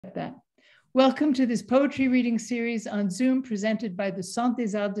that. Welcome to this poetry reading series on Zoom presented by the Centre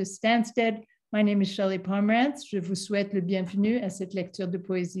des Arts de Stansted. My name is Shelley Pomerantz. Je vous souhaite le bienvenu à cette lecture de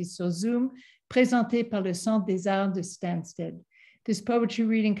poésie sur Zoom présentée par le Centre des Arts de Stansted. This poetry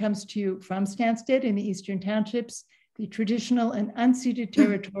reading comes to you from Stansted in the Eastern Townships, the traditional and unceded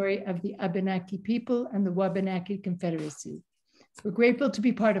territory of the Abenaki people and the Wabanaki Confederacy. We're grateful to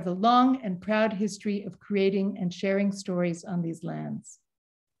be part of a long and proud history of creating and sharing stories on these lands.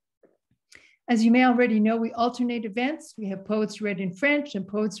 As you may already know, we alternate events. We have poets read in French and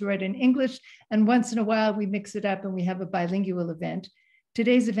poets read in English, and once in a while we mix it up and we have a bilingual event.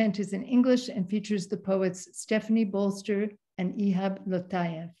 Today's event is in English and features the poets Stephanie Bolster and Ehab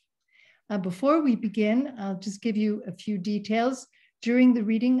Lotayef. Before we begin, I'll just give you a few details. During the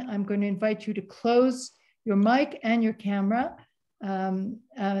reading, I'm going to invite you to close your mic and your camera,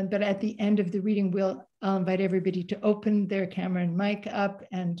 but at the end of the reading, I'll invite everybody to open their camera and mic up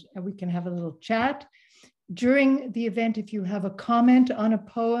and we can have a little chat. During the event, if you have a comment on a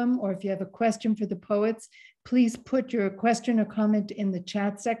poem or if you have a question for the poets, please put your question or comment in the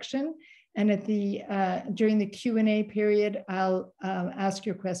chat section. And at during the Q&A period, I'll ask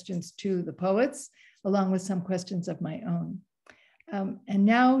your questions to the poets, along with some questions of my own. And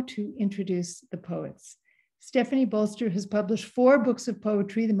now to introduce the poets. Stephanie Bolster has published 4 books of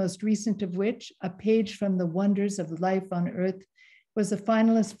poetry, the most recent of which, A Page from the Wonders of Life on Earth, was a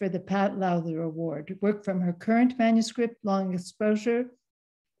finalist for the Pat Lowther Award. Work from her current manuscript, Long Exposure,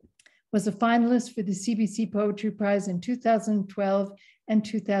 was a finalist for the CBC Poetry Prize in 2012 and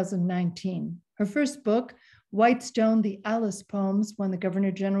 2019. Her first book, White Stone, the Alice Poems, won the Governor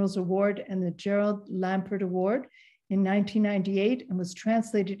General's Award and the Gerald Lampert Award in 1998 and was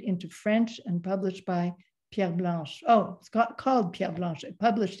translated into French and published by Pierre Blanche. Oh, it's called Pierre Blanche,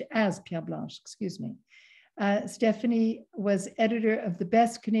 published as Pierre Blanche, excuse me. Stephanie was editor of the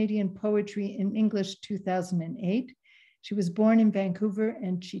Best Canadian Poetry in English 2008. She was born in Vancouver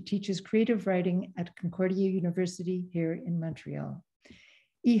and she teaches creative writing at Concordia University here in Montreal.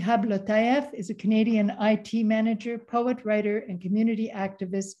 Ehab Lotayef is a Canadian IT manager, poet, writer, and community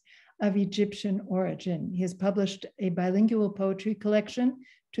activist of Egyptian origin. He has published a bilingual poetry collection,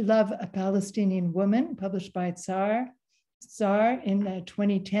 To Love a Palestinian Woman, published by TSAR in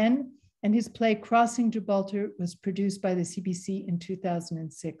 2010, and his play Crossing Gibraltar was produced by the CBC in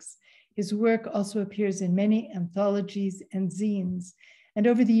 2006. His work also appears in many anthologies and zines, and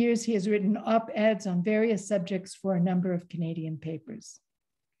over the years he has written op-eds on various subjects for a number of Canadian papers.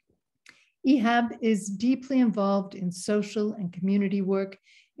 Ehab is deeply involved in social and community work,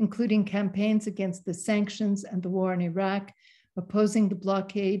 including campaigns against the sanctions and the war in Iraq, opposing the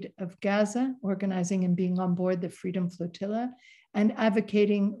blockade of Gaza, organizing and being on board the Freedom Flotilla, and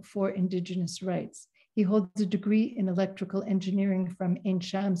advocating for Indigenous rights. He holds a degree in electrical engineering from Ain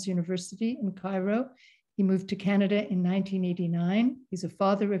Shams University in Cairo. He moved to Canada in 1989. He's a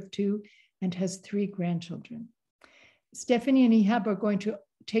father of 2 and has 3 grandchildren. Stephanie and Ehab are going to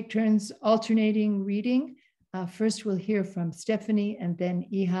take turns alternating reading. First, we'll hear from Stephanie and then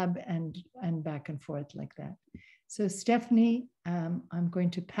Ehab and back and forth like that. So Stephanie, I'm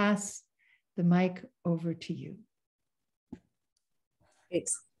going to pass the mic over to you. Great.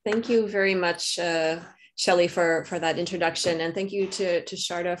 Thank you very much, Shelley, for that introduction. And thank you to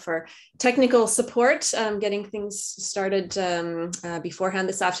Sharda for technical support, getting things started beforehand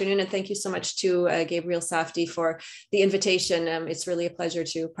this afternoon. And thank you so much to Gabriel Safdie for the invitation. It's really a pleasure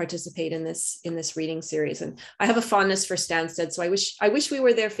to participate in this reading series. And I have a fondness for Stansted, so I wish we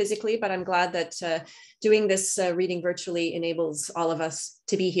were there physically, but I'm glad that doing this reading virtually enables all of us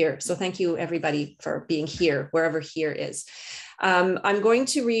to be here. So thank you everybody for being here, wherever here is. I'm going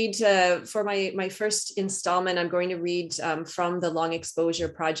to read, for my first installment, I'm going to read from the Long Exposure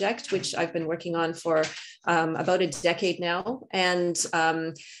project, which I've been working on for about a decade now. And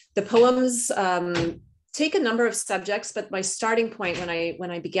the poems take a number of subjects, but my starting point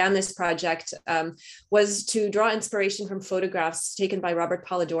when I began this project was to draw inspiration from photographs taken by Robert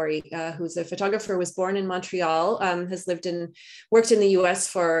Polidori, who's a photographer, was born in Montreal, has worked in the US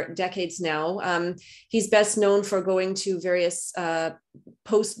for decades now. He's best known for going to various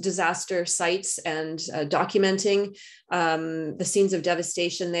post-disaster sites and documenting the scenes of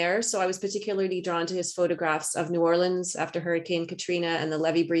devastation there. So I was particularly drawn to his photographs of New Orleans after Hurricane Katrina and the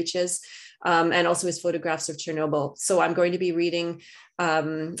levee breaches. And also his photographs of Chernobyl. So I'm going to be reading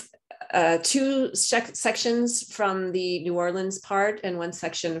 2 sections from the New Orleans part and 1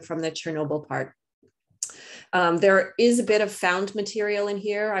 section from the Chernobyl part. There is a bit of found material in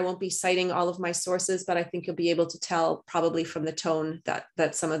here. I won't be citing all of my sources, but I think you'll be able to tell probably from the tone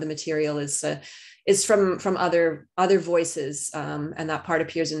that some of the material is from other voices, and that part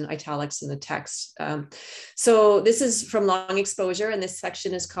appears in italics in the text. So this is from Long Exposure, and this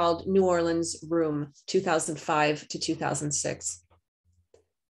section is called New Orleans Room, 2005 to 2006.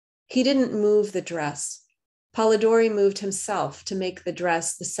 He didn't move the dress. Polidori moved himself to make the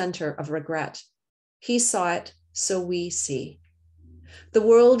dress the center of regret. He saw it, so we see. The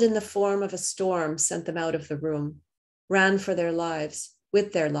world in the form of a storm sent them out of the room, ran for their lives,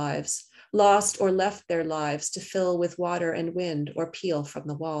 with their lives, lost or left their lives to fill with water and wind or peel from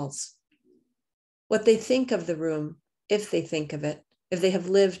the walls. What they think of the room, if they think of it, if they have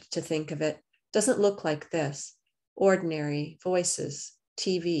lived to think of it, doesn't look like this. Ordinary voices,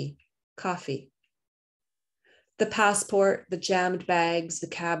 TV, coffee. The passport, the jammed bags, the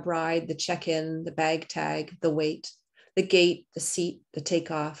cab ride, the check-in, the bag tag, the wait, the gate, the seat, the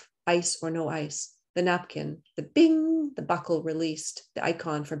takeoff, ice or no ice, the napkin, the bing, the buckle released, the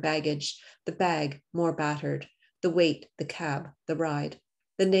icon for baggage, the bag more battered, the wait, the cab, the ride,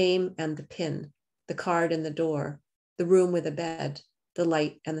 the name and the pin, the card in the door, the room with a bed, the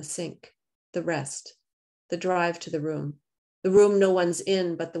light and the sink, the rest, the drive to the room no one's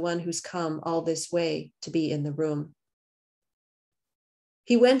in but the one who's come all this way to be in the room.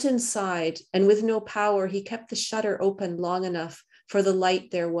 He went inside, and with no power, he kept the shutter open long enough for the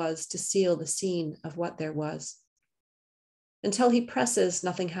light there was to seal the scene of what there was. Until he presses,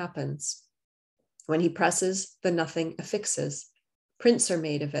 nothing happens. When he presses, the nothing affixes. Prints are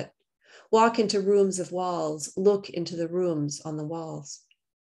made of it. Walk into rooms of walls, look into the rooms on the walls.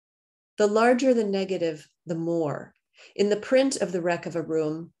 The larger the negative, the more. In the print of the wreck of a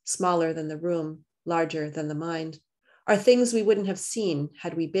room, smaller than the room, larger than the mind, are things we wouldn't have seen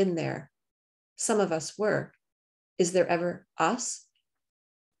had we been there. Some of us were. Is there ever us?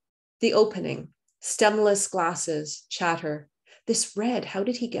 The opening, stemless glasses, chatter. This red, how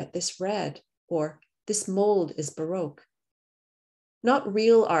did he get this red? Or this mold is Baroque. Not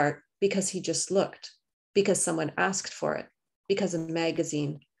real art because he just looked, because someone asked for it, because a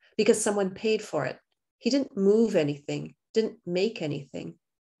magazine, because someone paid for it. He didn't move anything, didn't make anything.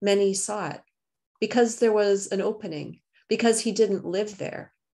 Many saw it. Because there was an opening, because he didn't live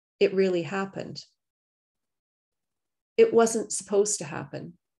there, it really happened. It wasn't supposed to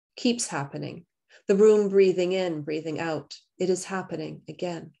happen, keeps happening. The room breathing in, breathing out. It is happening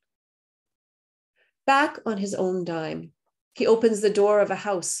again. Back on his own dime, he opens the door of a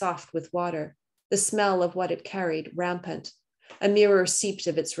house soft with water, the smell of what it carried rampant, a mirror seeped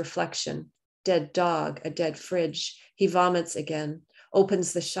of its reflection. Dead dog, a dead fridge. He vomits again,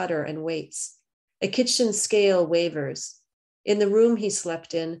 opens the shutter and waits. A kitchen scale wavers. In the room he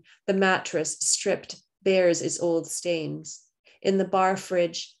slept in, the mattress, stripped, bears its old stains. In the bar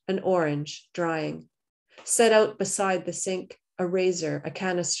fridge, an orange, drying. Set out beside the sink, a razor, a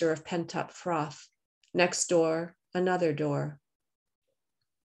canister of pent-up froth. Next door, another door.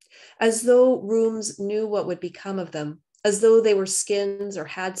 As though rooms knew what would become of them, as though they were skins or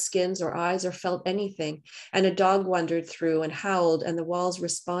had skins or eyes or felt anything, and a dog wandered through and howled and the walls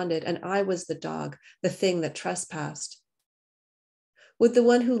responded, and I was the dog, the thing that trespassed. Would the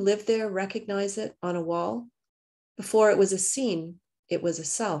one who lived there recognize it on a wall? Before it was a scene, it was a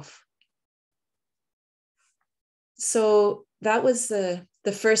self. So that was the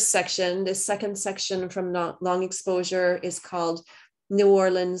first section. This second section from Long Exposure is called New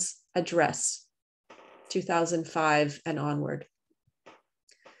Orleans Address, 2005 and onward.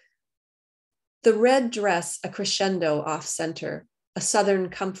 The red dress, a crescendo off center, a Southern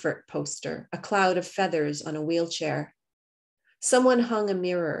Comfort poster, a cloud of feathers on a wheelchair. Someone hung a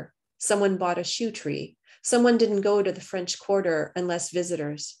mirror. Someone bought a shoe tree. Someone didn't go to the French Quarter unless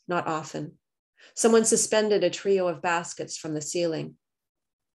visitors, not often. Someone suspended a trio of baskets from the ceiling.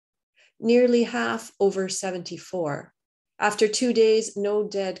 Nearly half over 74. After 2 days, no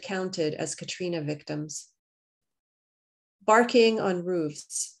dead counted as Katrina victims. Barking on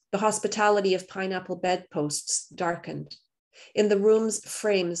roofs, the hospitality of pineapple bedposts darkened. In the rooms,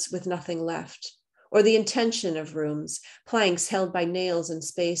 frames with nothing left, or the intention of rooms, planks held by nails and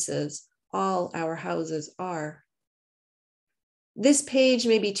spaces. All our houses are. This page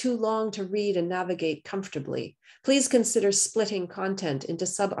may be too long to read and navigate comfortably. Please consider splitting content into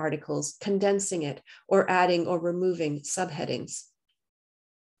sub-articles, condensing it, or adding or removing subheadings.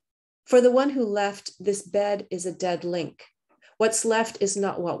 For the one who left, this bed is a dead link. What's left is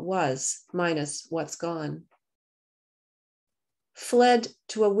not what was, minus what's gone. fled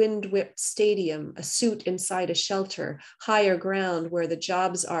to a wind-whipped stadium, a suit inside a shelter, higher ground where the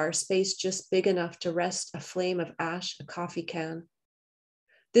jobs are, space just big enough to rest a flame of ash, a coffee can.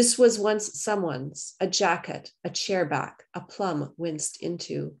 This was once someone's, a jacket, a chairback, a plum winced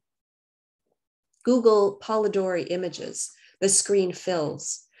into. Google Polidori images, the screen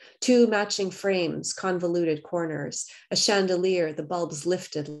fills. 2 matching frames, convoluted corners, a chandelier, the bulbs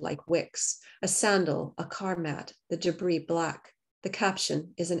lifted like wicks, a sandal, a car mat, the debris black. The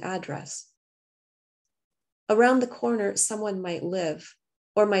caption is an address. Around the corner, someone might live,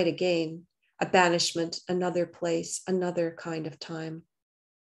 or might again, a banishment, another place, another kind of time.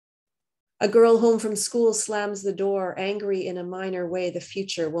 A girl home from school slams the door, angry in a minor way the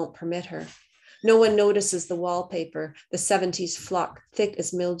future won't permit her. No one notices the wallpaper, the 70s flock, thick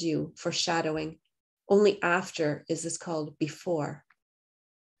as mildew, foreshadowing. Only after is this called before.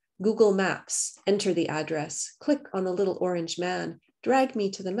 Google Maps, enter the address, click on the little orange man, drag me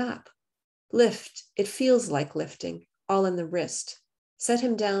to the map. Lift, it feels like lifting, all in the wrist. Set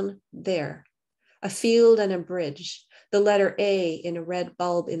him down there. A field and a bridge, the letter A in a red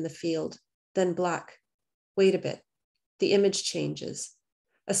bulb in the field, then black. Wait a bit, the image changes.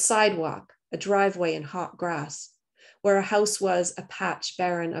 A sidewalk, a driveway in hot grass. Where a house was, a patch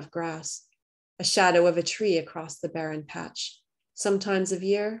barren of grass. A shadow of a tree across the barren patch. Some times of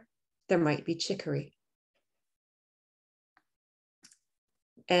year, there might be chicory.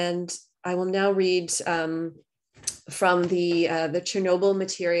 And I will now read from the Chernobyl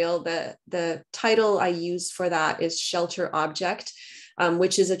material. The title I use for that is Shelter Object,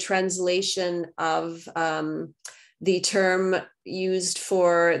 which is a translation of the term used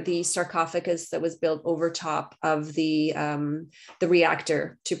for the sarcophagus that was built over top of the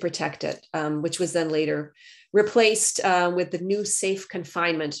reactor to protect it, which was then later replaced with the new safe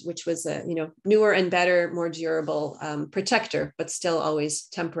confinement, which was a newer and better, more durable protector, but still always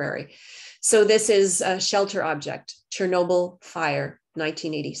temporary. So this is a Shelter Object, Chernobyl Fire,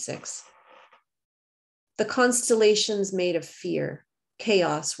 1986. The constellations made of fear,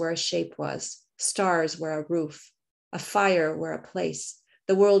 chaos where a shape was, stars where a roof, a fire where a place,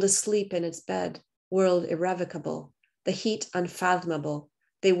 the world asleep in its bed, world irrevocable, the heat unfathomable.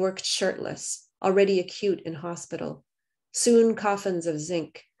 They worked shirtless, already acute in hospital. Soon coffins of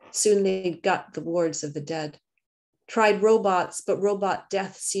zinc, soon they'd gut the wards of the dead. Tried robots, but robot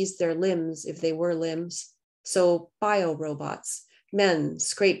death seized their limbs if they were limbs. So bio-robots, men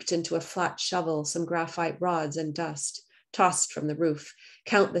scraped into a flat shovel, some graphite rods and dust, tossed from the roof.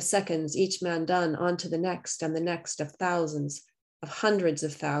 Count the seconds, each man done, on to the next and the next of thousands, of hundreds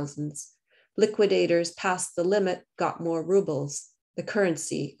of thousands. Liquidators passed the limit, got more rubles, the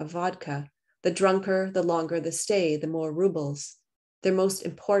currency of vodka. The drunker, the longer the stay, the more rubles. Their most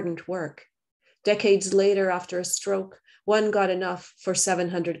important work. Decades later, after a stroke, one got enough for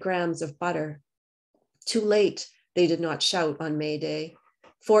 700 grams of butter. Too late, they did not shout on May Day.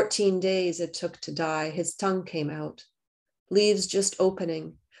 14 days it took to die, his tongue came out. Leaves just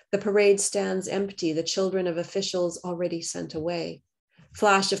opening. The parade stands empty, the children of officials already sent away.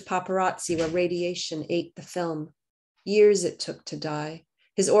 Flash of paparazzi where radiation ate the film. Years it took to die.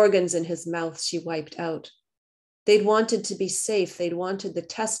 His organs in his mouth she wiped out. They'd wanted to be safe. They'd wanted the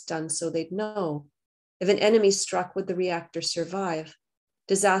test done so they'd know. If an enemy struck, would the reactor survive?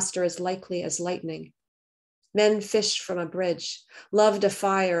 Disaster as likely as lightning. Men fished from a bridge, loved a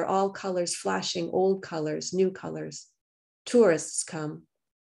fire, all colors flashing, old colors, new colors. Tourists come.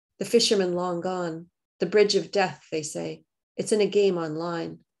 The fishermen long gone. The bridge of death, they say. It's in a game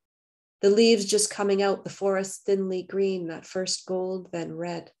online. The leaves just coming out, the forest thinly green, that first gold, then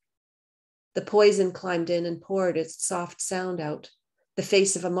red. The poison climbed in and poured its soft sound out. The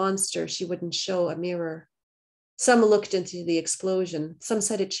face of a monster she wouldn't show a mirror. Some looked into the explosion. Some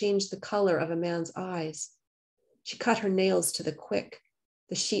said it changed the color of a man's eyes. She cut her nails to the quick.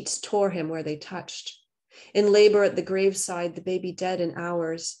 The sheets tore him where they touched. In labor at the graveside, the baby dead in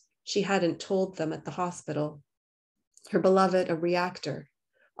hours. She hadn't told them at the hospital. Her beloved, a reactor.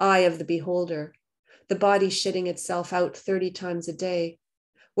 Eye of the beholder. The body shitting itself out 30 times a day.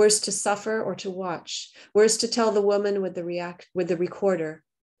 Worse to suffer or to watch. Worse to tell the woman with the recorder.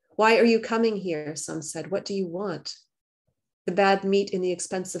 Why are you coming here? Some said. What do you want? The bad meat in the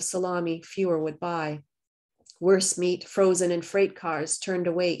expensive salami fewer would buy. Worse meat frozen in freight cars turned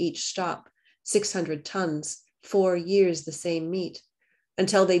away each stop. 600 tons, 4 years the same meat,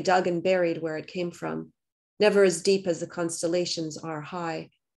 until they dug and buried where it came from. Never as deep as the constellations are high.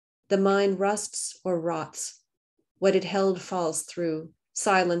 The mine rusts or rots. What it held falls through.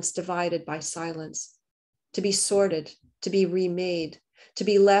 Silence divided by silence. To be sorted, to be remade, to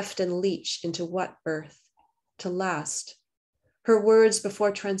be left and leached into what earth? To last. Her words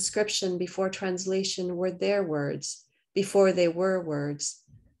before transcription, before translation, were their words, before they were words.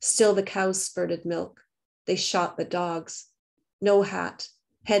 Still the cows spurted milk. They shot the dogs. No hat,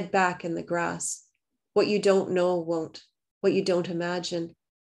 head back in the grass. What you don't know won't, what you don't imagine.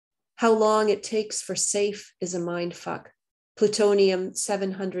 How long it takes for safe is a mind fuck. Plutonium,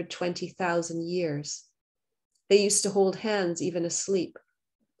 720,000 years. They used to hold hands even asleep,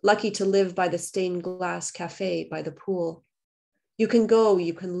 lucky to live by the stained glass cafe by the pool. You can go,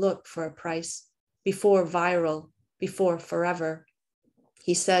 you can look for a price, before viral, before forever.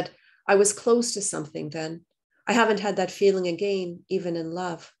 He said, I was close to something then. I haven't had that feeling again, even in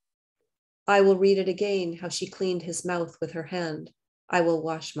love. I will read it again, how she cleaned his mouth with her hand. I will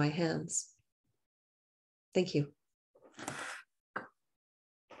wash my hands. Thank you.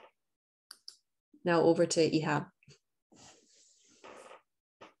 Now over to Ehab.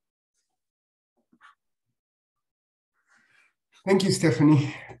 Thank you,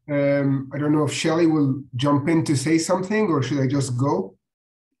 Stephanie. I don't know if Shelley will jump in to say something, or should I just go?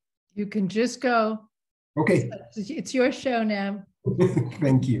 You can just go. Okay. It's your show now.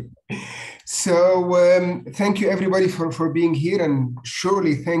 Thank you. So thank you, everybody, for being here. And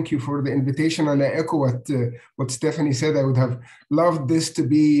surely thank you for the invitation. And I echo what Stephanie said. I would have loved this to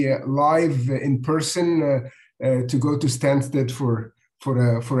be live in person, to go to Stansted for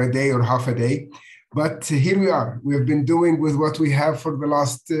a day or half a day. But here we are. We have been doing with what we have for the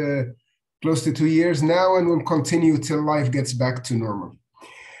last close to 2 years now, and we'll continue till life gets back to normal.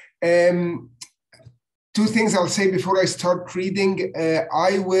 Two things I'll say before I start reading.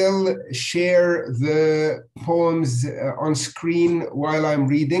 I will share the poems on screen while I'm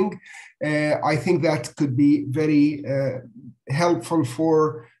reading. I think that could be very helpful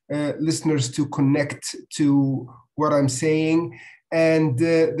for listeners to connect to what I'm saying. And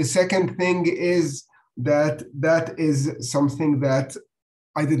the second thing is that is something that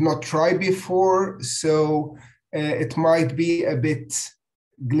I did not try before, so it might be a bit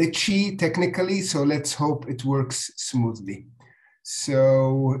glitchy technically, so let's hope it works smoothly.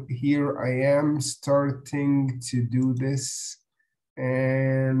 So here I am starting to do this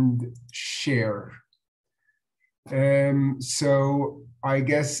and share. So I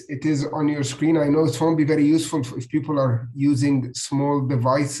guess it is on your screen. I know it won't be very useful if people are using small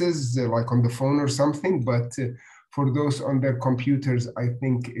devices like on the phone or something, but for those on their computers, I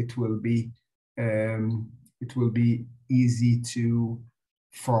think it will be easy to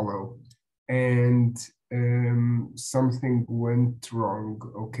follow. And something went wrong.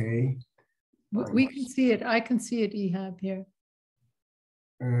 Okay. We can see it. I can see it, Ehab, here.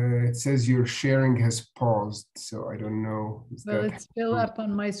 It says your sharing has paused, so I don't know. Well, it's still up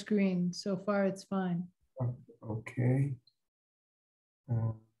on my screen. So far, it's fine. Okay.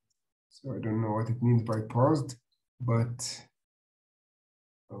 So I don't know what it means by paused, but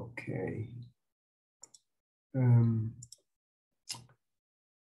okay.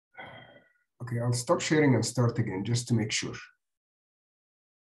 Okay, I'll stop sharing and start again just to make sure.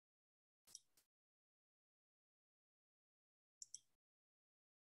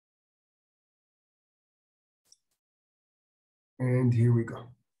 And here we go.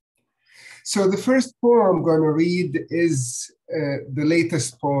 So the first poem I'm going to read is the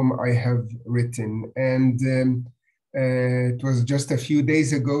latest poem I have written. And it was just a few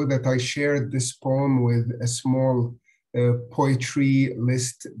days ago that I shared this poem with a small poetry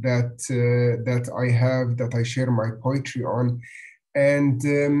list that I have, that I share my poetry on. And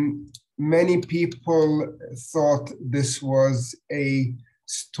many people thought this was a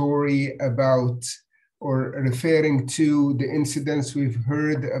story about or referring to the incidents we've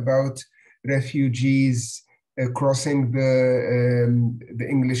heard about refugees crossing the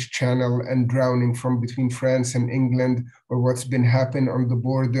English Channel and drowning from between France and England, or what's been happening on the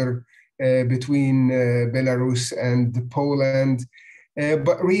border between Belarus and Poland.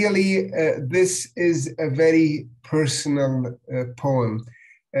 But really, this is a very personal poem,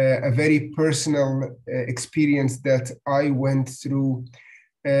 a very personal experience that I went through.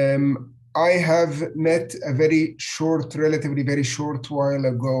 I have met a relatively very short while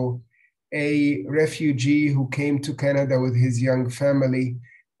ago, a refugee who came to Canada with his young family.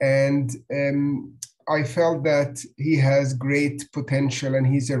 And I felt that he has great potential and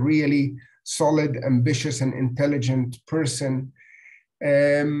he's a really solid, ambitious, and intelligent person.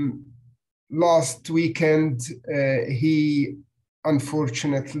 Last weekend, he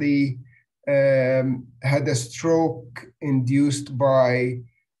unfortunately had a stroke induced by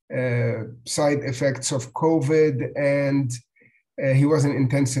side effects of COVID, and he was in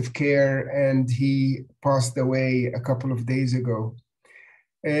intensive care, and he passed away a couple of days ago.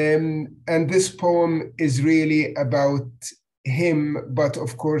 And this poem is really about him, but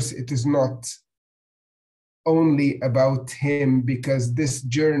of course it is not only about him, because this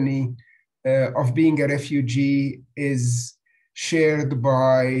journey of being a refugee is shared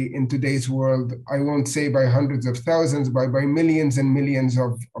by, in today's world, I won't say by hundreds of thousands, but by millions and millions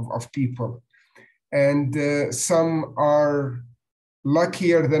of people. And some are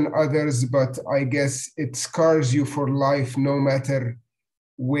luckier than others, but I guess it scars you for life, no matter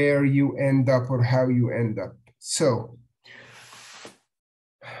where you end up or how you end up. So,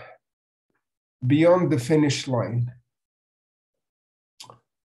 beyond the finish line,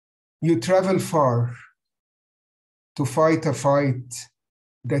 you travel far to fight a fight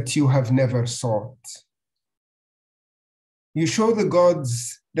that you have never sought. You show the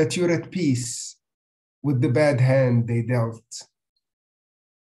gods that you're at peace with the bad hand they dealt.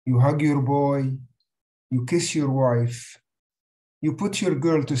 You hug your boy, you kiss your wife, you put your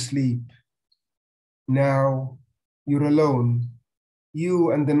girl to sleep. Now you're alone,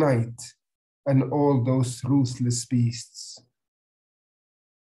 you and the night, and all those ruthless beasts.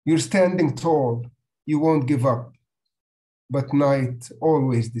 You're standing tall, you won't give up, but night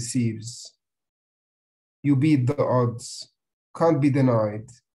always deceives. You beat the odds, can't be denied,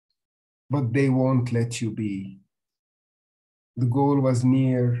 but they won't let you be. The goal was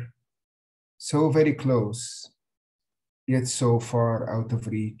near, so very close, yet so far out of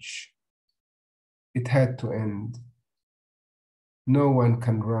reach. It had to end. No one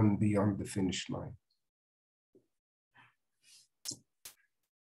can run beyond the finish line.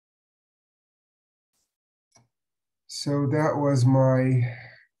 So that was my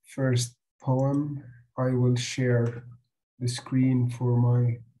first poem. I will share the screen for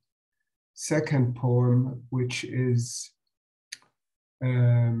my second poem, which is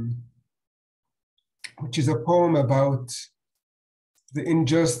a poem about the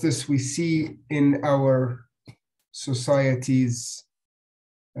injustice we see in our societies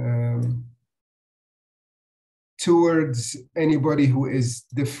towards anybody who is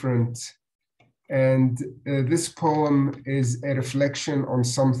different. And this poem is a reflection on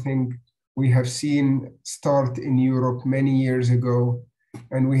something we have seen start in Europe many years ago,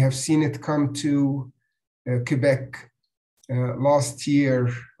 and we have seen it come to Quebec last year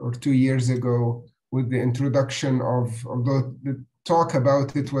or 2 years ago with the introduction of, although the talk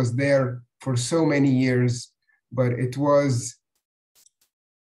about it was there for so many years, but it was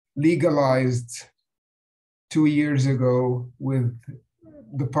legalized 2 years ago with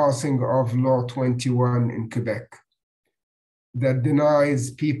the passing of Law 21 in Quebec that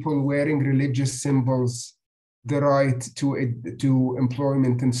denies people wearing religious symbols the right to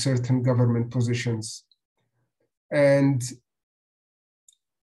employment in certain government positions. And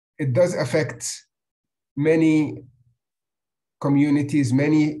it does affect many communities,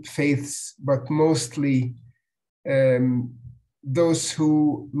 many faiths, but mostly those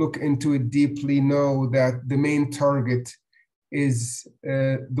who look into it deeply know that the main target is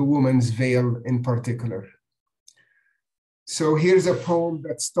the woman's veil in particular. So here's a poem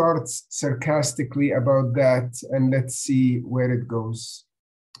that starts sarcastically about that, and let's see where it goes.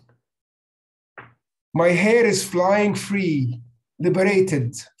 My hair is flying free,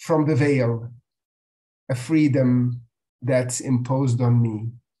 liberated from the veil, a freedom that's imposed on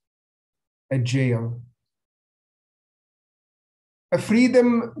me, a jail. A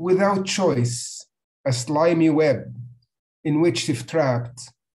freedom without choice, a slimy web in which if trapped,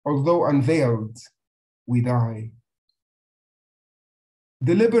 although unveiled, we die.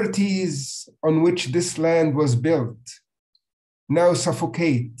 The liberties on which this land was built now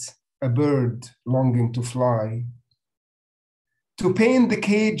suffocate a bird longing to fly. To paint the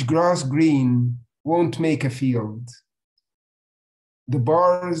cage grass green won't make a field. The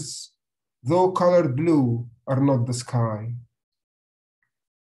bars, though colored blue, are not the sky.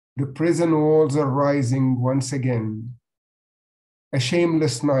 The prison walls are rising once again. A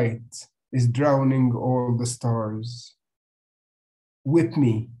shameless night is drowning all the stars. Whip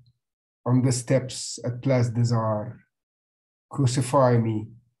me on the steps at Place des Arts. Crucify me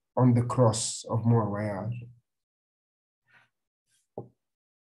on the cross of Montreal.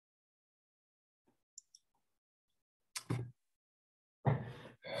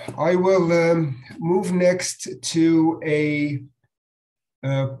 I will move next to a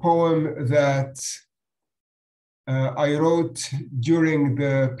poem that I wrote during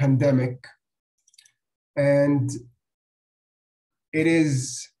the pandemic, and it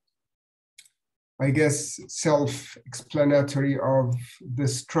is, I guess, self-explanatory of the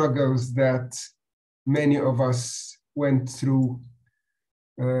struggles that many of us went through.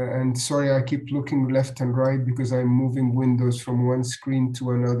 And sorry, I keep looking left and right because I'm moving windows from one screen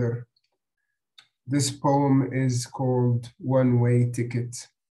to another. This poem is called One-Way Ticket.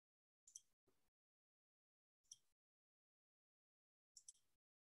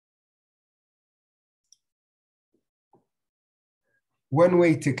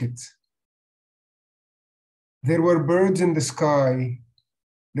 One-way ticket. There were birds in the sky.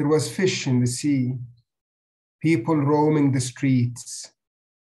 There was fish in the sea. People roaming the streets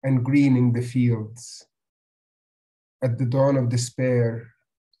and greening the fields. At the dawn of despair,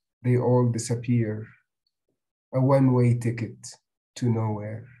 they all disappear. A one-way ticket to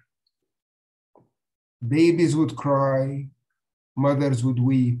nowhere. Babies would cry, mothers would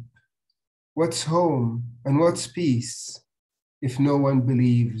weep. What's home and what's peace if no one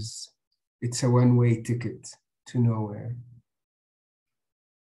believes it's a one-way ticket to nowhere?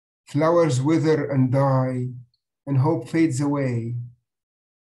 Flowers wither and die, and hope fades away.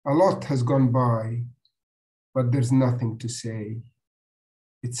 A lot has gone by, but there's nothing to say.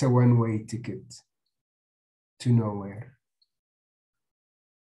 It's a one-way ticket to nowhere.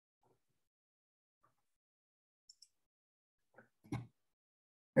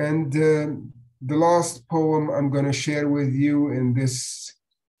 And the last poem I'm going to share with you in this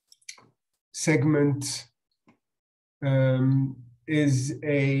segment is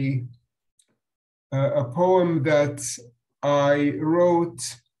a poem that I wrote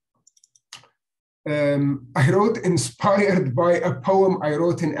inspired by a poem I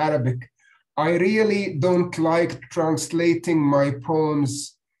wrote in Arabic. I really don't like translating my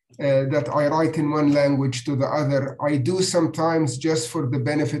poems that I write in one language to the other. I do sometimes just for the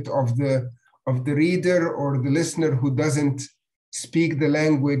benefit of the reader or the listener who doesn't speak the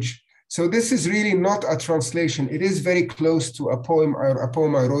language. So this is really not a translation. It is very close to a poem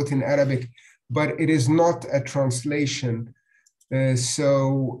I wrote in Arabic, but it is not a translation.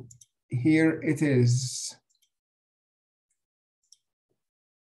 So here it is.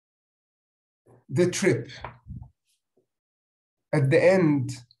 The trip. At the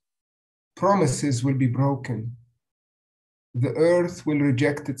end, promises will be broken. The earth will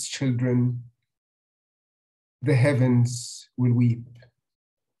reject its children. The heavens will weep.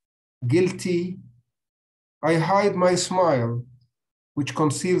 Guilty, I hide my smile, which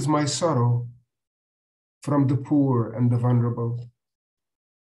conceals my sorrow from the poor and the vulnerable.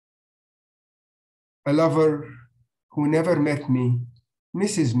 A lover who never met me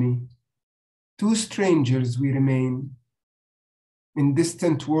misses me. Two strangers we remain. In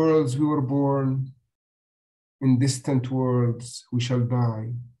distant worlds we were born. In distant worlds we shall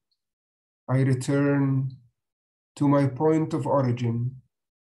die. I return to my point of origin,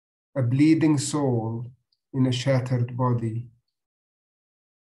 a bleeding soul in a shattered body.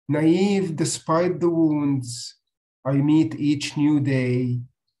 Naive despite the wounds, I meet each new day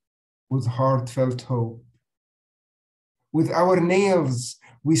with heartfelt hope. With our nails,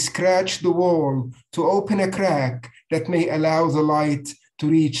 we scratch the wall to open a crack that may allow the light to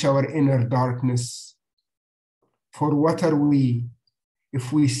reach our inner darkness. For what are we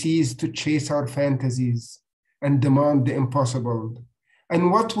if we cease to chase our fantasies and demand the impossible?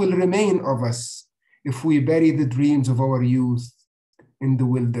 And what will remain of us if we bury the dreams of our youth in the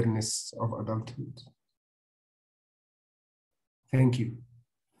wilderness of adulthood? Thank you.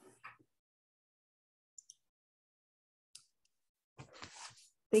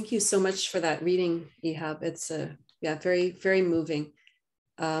 Thank you so much for that reading, Ehab. It's very, very moving.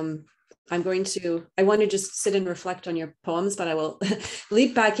 I want to just sit and reflect on your poems, but I will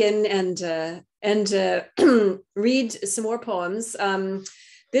leap back in and read some more poems.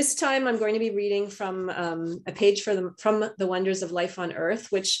 This time I'm going to be reading from a page from The Wonders of Life on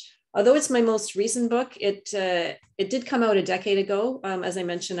Earth, which, although it's my most recent book, it did come out a decade ago. As I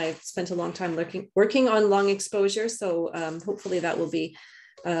mentioned, I've spent a long time working on long exposure, so hopefully that will be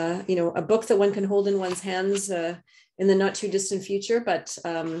a book that one can hold in one's hands in the not too distant future. But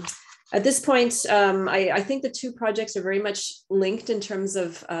at this point, I think the two projects are very much linked in terms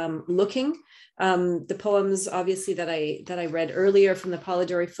of looking. The poems, obviously, that I read earlier from the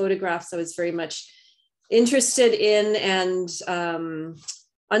Polidori photographs, I was very much interested in and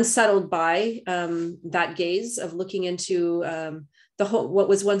unsettled by that gaze of looking into what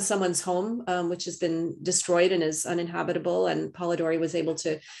was once someone's home, which has been destroyed and is uninhabitable. And Polidori was able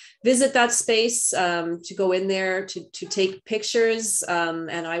to visit that space, to go in there, to take pictures.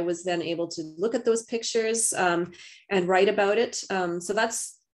 And I was then able to look at those pictures and write about it. So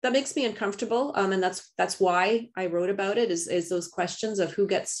that makes me uncomfortable. And that's why I wrote about it, is those questions of who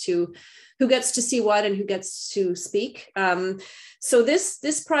gets to see what and who gets to speak. So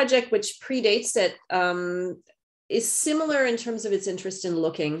this project, which predates it, is similar in terms of its interest in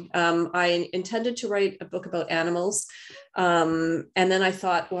looking. I intended to write a book about animals. And then I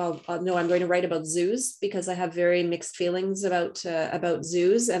thought, well, no, I'm going to write about zoos because I have very mixed feelings about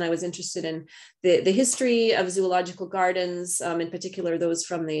zoos. And I was interested in the history of zoological gardens, in particular, those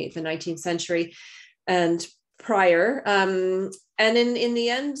from the 19th century and prior. And in the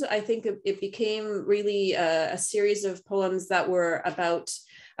end, I think it became really a series of poems that were about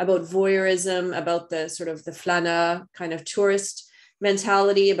voyeurism, about the sort of the flâneur kind of tourist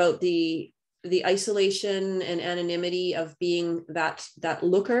mentality, about the isolation and anonymity of being that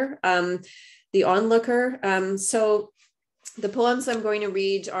looker, the onlooker. So the poems I'm going to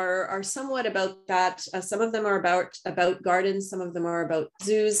read are somewhat about that. Some of them are about gardens, some of them are about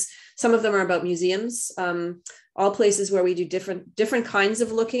zoos, some of them are about museums, all places where we do different kinds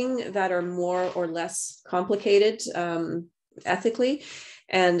of looking that are more or less complicated ethically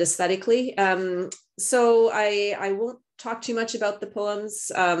and aesthetically. So I won't talk too much about the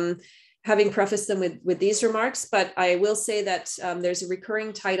poems, having prefaced them with these remarks, but I will say that there's a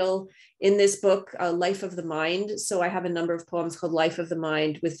recurring title in this book, Life of the Mind. So I have a number of poems called Life of the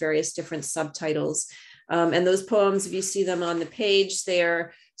Mind with various different subtitles. And those poems, if you see them on the page,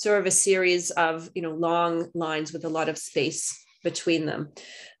 they're sort of a series of long lines with a lot of space between them.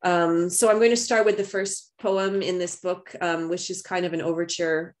 So I'm going to start with the first poem in this book, which is kind of an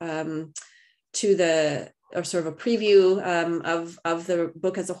overture or sort of a preview of the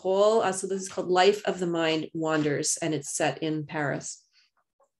book as a whole. So this is called Life of the Mind Wanders, and it's set in Paris.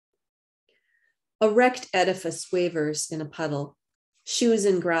 A wrecked edifice wavers in a puddle, shoes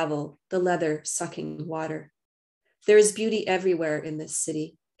in gravel, the leather sucking water. There is beauty everywhere in this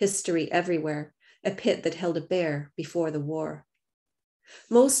city, history everywhere, a pit that held a bear before the war.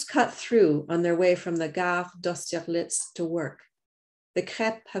 Most cut through on their way from the Gare d'Austerlitz to work. The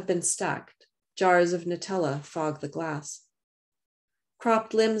crêpes have been stacked, jars of Nutella fog the glass.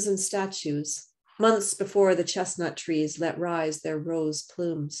 Cropped limbs and statues, months before the chestnut trees let rise their rose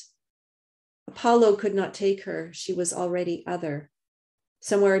plumes. Apollo could not take her, she was already other.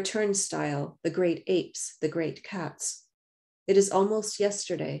 Somewhere a turnstile, the great apes, the great cats. It is almost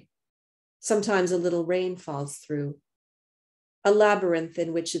yesterday. Sometimes a little rain falls through. A labyrinth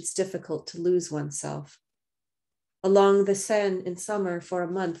in which it's difficult to lose oneself. Along the Seine in summer for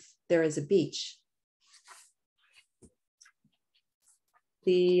a month, there is a beach.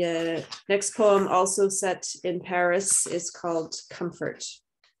 The next poem, also set in Paris, is called Comfort.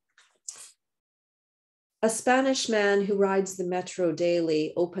 A Spanish man who rides the metro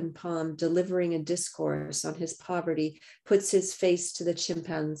daily, open palm, delivering a discourse on his poverty, puts his face to the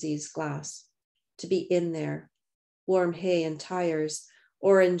chimpanzee's glass. To be in there, warm hay and tires,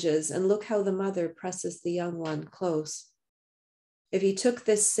 oranges, and look how the mother presses the young one close. If he took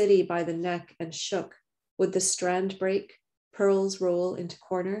this city by the neck and shook, would the strand break, pearls roll into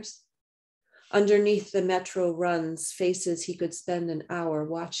corners? Underneath the metro runs, faces he could spend an hour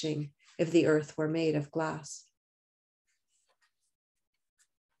watching if the earth were made of glass.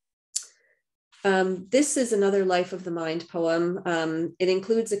 This is another Life of the Mind poem. It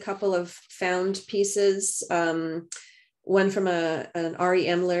includes a couple of found pieces, one from an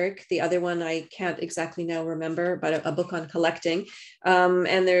REM lyric, the other one I can't exactly now remember, but a book on collecting.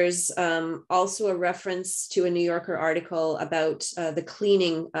 And there's also a reference to a New Yorker article about the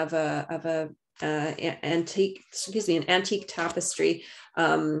cleaning of an antique tapestry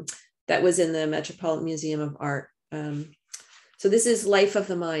that was in the Metropolitan Museum of Art. So this is Life of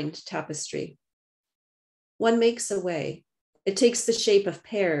the Mind tapestry. One makes a way. It takes the shape of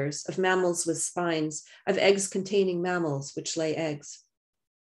pears, of mammals with spines, of eggs containing mammals which lay eggs.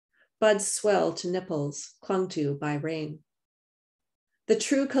 Buds swell to nipples, clung to by rain. The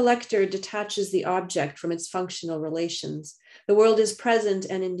true collector detaches the object from its functional relations. The world is present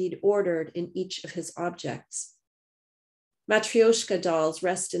and indeed ordered in each of his objects. Matryoshka dolls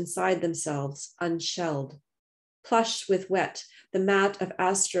rest inside themselves, unshelled. Plush with wet, the mat of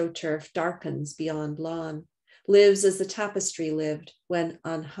astroturf darkens beyond lawn, lives as the tapestry lived when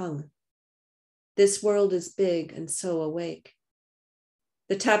unhung. This world is big and so awake.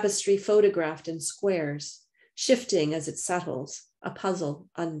 The tapestry photographed in squares, shifting as it settles, a puzzle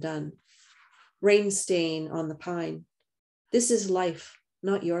undone. Rain stain on the pine. This is life,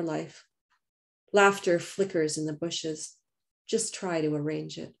 not your life. Laughter flickers in the bushes. Just try to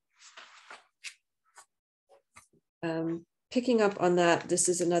arrange it. Picking up on that, this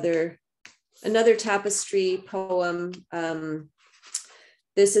is another tapestry poem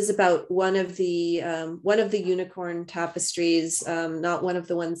This is about one of the unicorn tapestries, not one of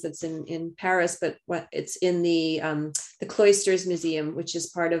the ones that's in Paris, but it's in the Cloisters Museum, which is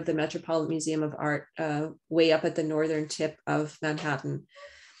part of the Metropolitan Museum of Art, way up at the northern tip of Manhattan.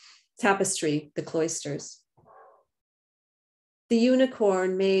 Tapestry, the Cloisters. The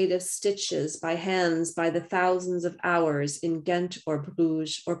unicorn made of stitches by hands by the thousands of hours in Ghent or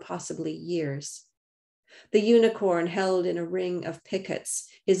Bruges, or possibly years. The unicorn held in a ring of pickets,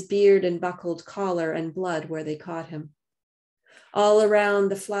 his beard and buckled collar and blood where they caught him. All around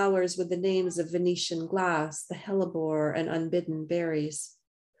the flowers with the names of Venetian glass, the hellebore and unbidden berries.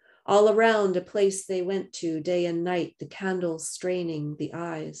 All around a place they went to day and night, the candles straining the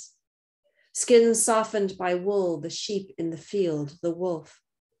eyes. Skins softened by wool, the sheep in the field, the wolf.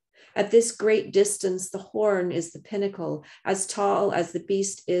 At this great distance, the horn is the pinnacle, as tall as the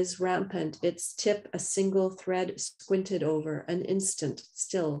beast is rampant, its tip a single thread squinted over, an instant,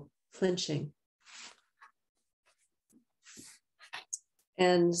 still flinching.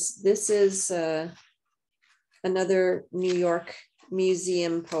 And this is another New York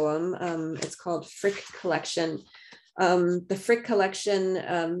Museum poem. It's called Frick Collection. The Frick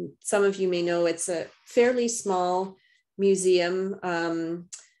Collection, some of you may know, it's a fairly small museum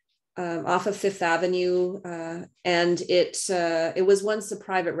off of Fifth Avenue, and it was once a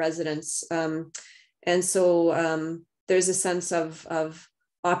private residence, and so there's a sense of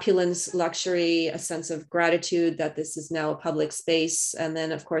opulence, luxury, a sense of gratitude that this is now a public space, and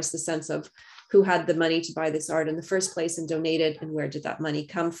then of course the sense of who had the money to buy this art in the first place and donate it, and where did that money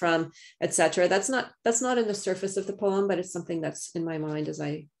come from, etc. That's not in the surface of the poem, but it's something that's in my mind as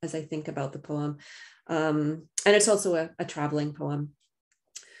I think about the poem, and it's also a traveling poem.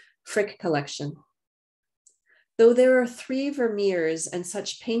 Frick Collection. Though there are 3 Vermeers and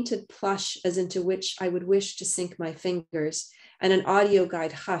such painted plush as into which I would wish to sink my fingers, and an audio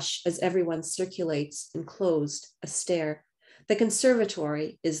guide hush as everyone circulates, enclosed, a stare, the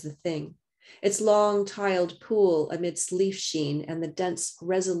conservatory is the thing. Its long tiled pool amidst leaf sheen and the dense,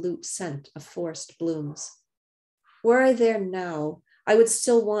 resolute scent of forest blooms. Were I there now, I would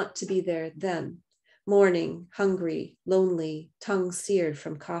still want to be there then. Morning, hungry, lonely, tongue seared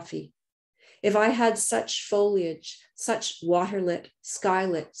from coffee. If I had such foliage, such waterlit,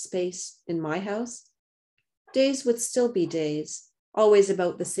 skylit space in my house, days would still be days, always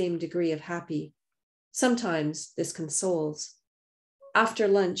about the same degree of happy. Sometimes this consoles. After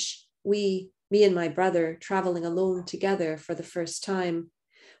lunch, me and my brother, traveling alone together for the first time,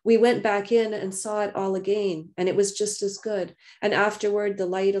 we went back in and saw it all again, and it was just as good. And afterward, the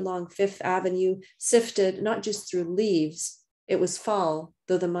light along Fifth Avenue sifted not just through leaves. It was fall,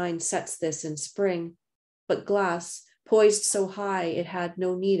 though the mind sets this in spring, but glass, poised so high it had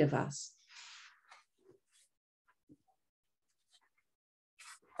no need of us.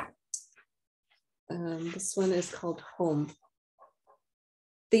 This one is called Home.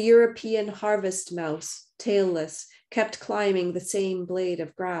 The European harvest mouse, tailless, kept climbing the same blade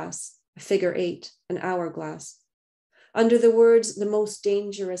of grass, a figure 8, an hourglass. Under the words, the most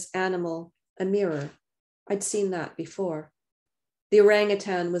dangerous animal, a mirror. I'd seen that before. The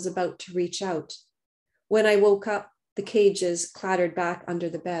orangutan was about to reach out. When I woke up, the cages clattered back under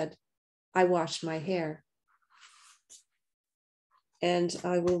the bed. I washed my hair. And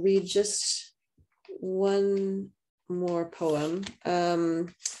I will read just one more poem.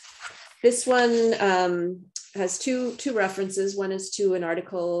 This one has two references. One is to an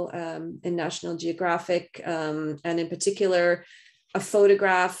article in National Geographic, and in particular, a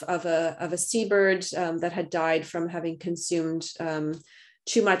photograph of a seabird that had died from having consumed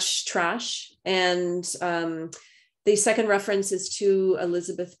too much trash. And the second reference is to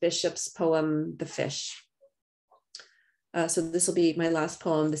Elizabeth Bishop's poem, The Fish. So this will be my last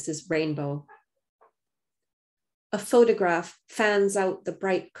poem. This is Rainbow. A photograph fans out the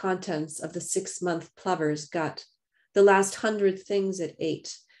bright contents of the 6-month plover's gut, the last 100 things it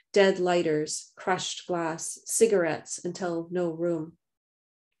ate, dead lighters, crushed glass, cigarettes until no room.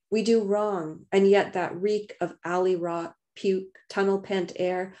 We do wrong, and yet that reek of alley rot, puke, tunnel pent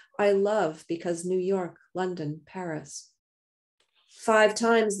air, I love because New York, London, Paris. 5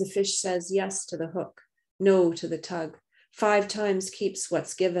 times the fish says yes to the hook, no to the tug. 5 times keeps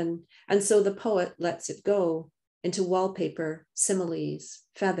what's given, and so the poet lets it go into wallpaper, similes,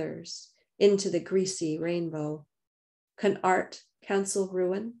 feathers, into the greasy rainbow. Can art cancel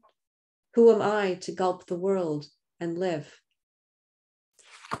ruin? Who am I to gulp the world and live?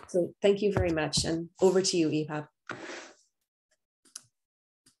 So thank you very much, and over to you, Ehab.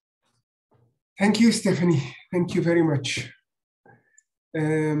 Thank you, Stephanie. Thank you very much.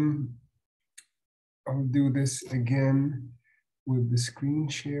 I'll do this again with the screen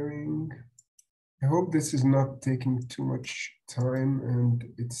sharing. I hope this is not taking too much time and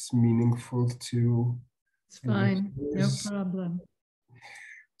it's meaningful to. It's fine, no problem.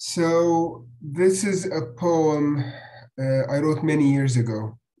 So this is a poem I wrote many years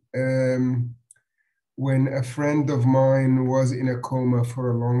ago when a friend of mine was in a coma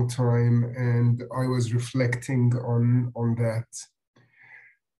for a long time, and I was reflecting on that.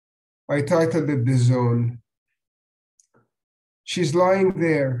 I titled it The Zone. She's lying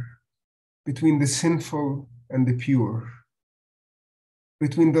there between the sinful and the pure,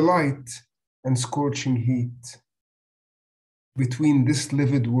 between the light and scorching heat, between this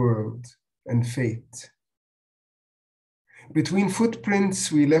livid world and fate, between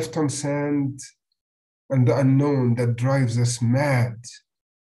footprints we left on sand and the unknown that drives us mad,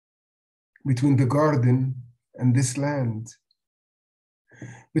 between the garden and this land,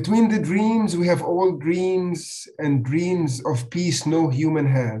 between the dreams we have all dreams and dreams of peace no human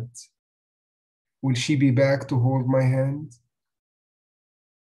had. Will she be back to hold my hand?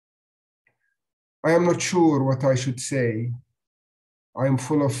 I am not sure what I should say. I am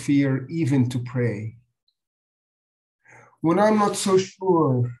full of fear even to pray. When I'm not so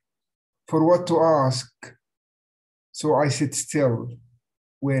sure for what to ask, so I sit still,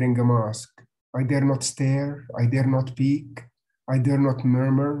 wearing a mask. I dare not stare, I dare not peek, I dare not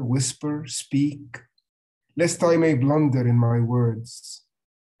murmur, whisper, speak, lest I may blunder in my words.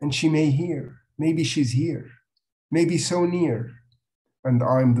 And she may hear, maybe she's here, maybe so near, and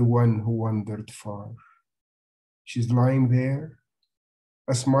I'm the one who wandered far. She's lying there,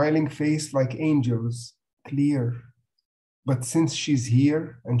 a smiling face like angels, clear. But since she's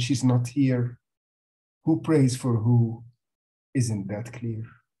here and she's not here, who prays for who? Isn't that clear?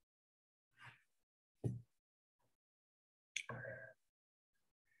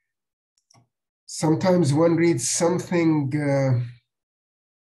 Sometimes one reads something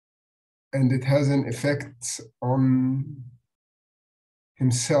and it has an effect on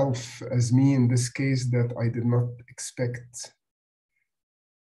himself, as me in this case, that I did not expect.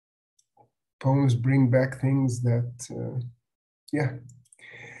 Poems bring back things that, yeah.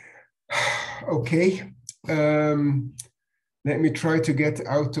 Okay, let me try to get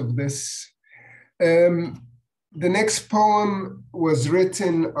out of this. The next poem was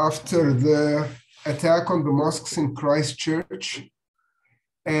written after the attack on the mosques in Christchurch.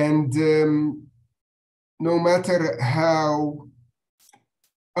 And no matter how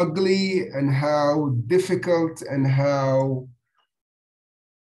ugly and how difficult and how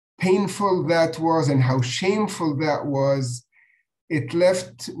painful that was and how shameful that was, it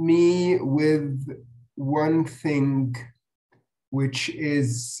left me with one thing, which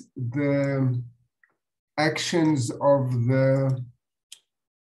is the actions of the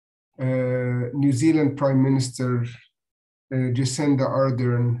New Zealand Prime Minister, Jacinda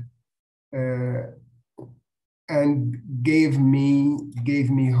Ardern, and gave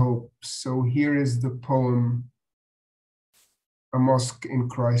me hope. So here is the poem, A Mosque in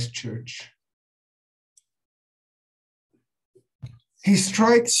Christchurch. He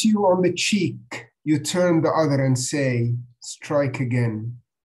strikes you on the cheek, you turn the other and say, strike again.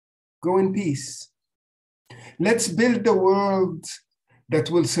 Go in peace. Let's build a world that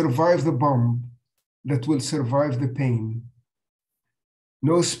will survive the bomb, that will survive the pain.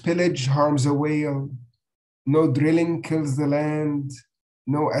 No spillage harms a whale, no drilling kills the land,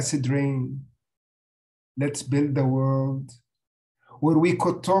 no acid rain. Let's build a world where we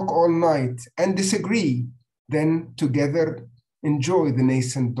could talk all night and disagree, then together enjoy the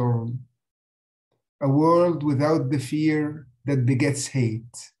nascent dawn. A world without the fear that begets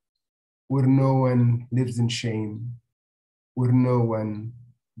hate, where no one lives in shame, where no one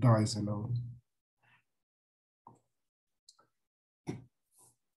dies alone.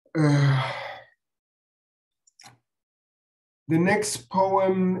 The next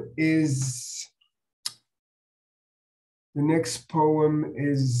poem is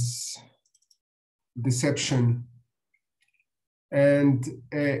Deception. And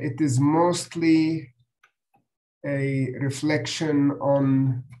it is mostly a reflection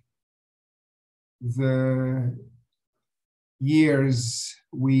on the years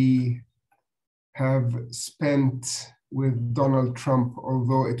we have spent with Donald Trump,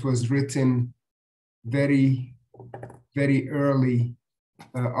 although it was written very, very early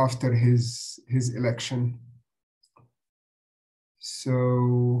after his election.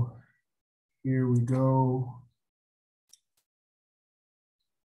 So here we go.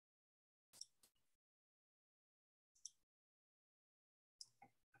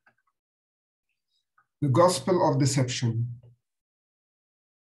 The Gospel of Deception.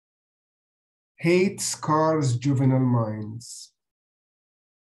 Hate scars juvenile minds.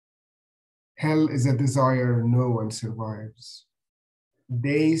 Hell is a desire no one survives.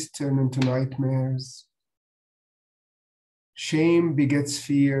 Days turn into nightmares. Shame begets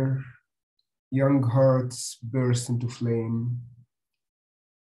fear. Young hearts burst into flame.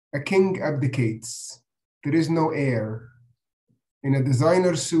 A king abdicates. There is no heir. In a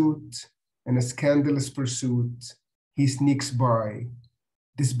designer suit and a scandalous pursuit, he sneaks by,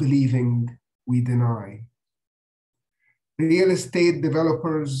 disbelieving we deny. Real estate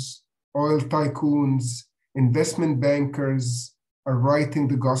developers, oil tycoons, investment bankers are writing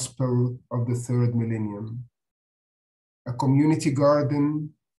the gospel of the third millennium. A community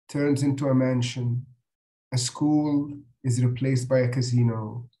garden turns into a mansion. A school is replaced by a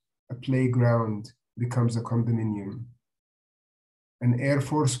casino. A playground becomes a condominium. An Air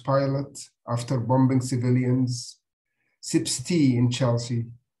Force pilot, after bombing civilians, sips tea in Chelsea.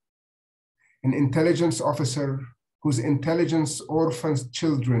 An intelligence officer whose intelligence orphans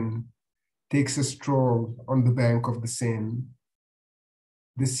children takes a stroll on the bank of the Seine.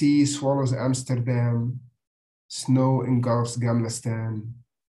 The sea swallows Amsterdam. Snow engulfs Gamlastan.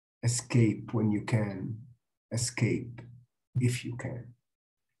 Escape when you can. Escape if you can.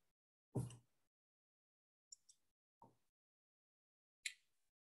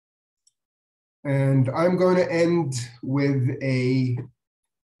 And I'm going to end with a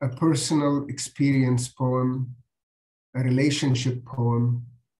personal experience poem, a relationship poem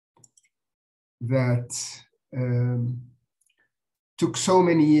that took so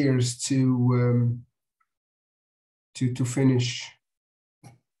many years to finish.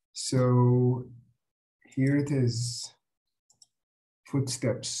 So here it is,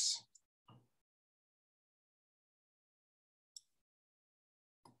 Footsteps.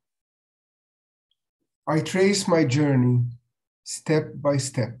 I trace my journey, step by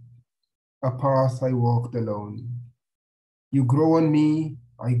step, a path I walked alone. You grow on me,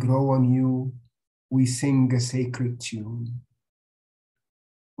 I grow on you, we sing a sacred tune.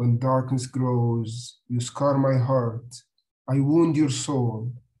 When darkness grows, you scar my heart, I wound your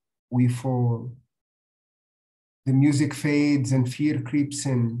soul, we fall. The music fades and fear creeps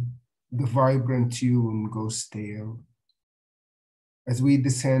in, the vibrant tune goes stale. As we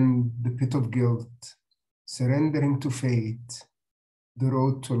descend the pit of guilt, surrendering to fate, the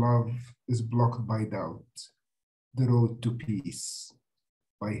road to love is blocked by doubt, the road to peace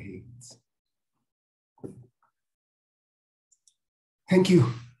by hate. Thank you.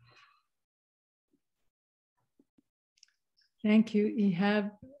 Thank you,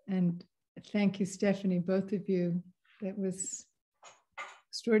 Ehab, and thank you, Stephanie, both of you. That was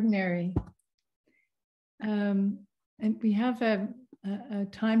extraordinary. And we have a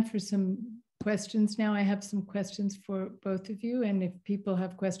time for some questions now. I have some questions for both of you, and if people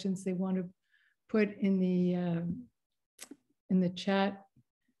have questions they want to put in the chat.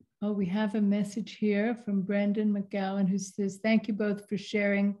 Oh, we have a message here from Brandon McGowan who says, "Thank you both for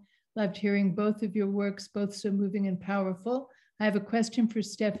sharing. Loved hearing both of your works, both so moving and powerful. I have a question for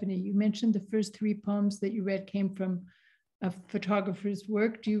Stephanie. You mentioned the first 3 poems that you read came from a photographer's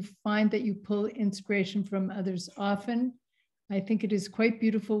work. Do you find that you pull inspiration from others often? I think it is quite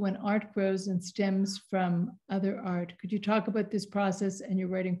beautiful when art grows and stems from other art. Could you talk about this process and your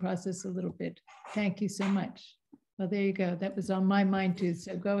writing process a little bit? Thank you so much." Well, there you go. That was on my mind too.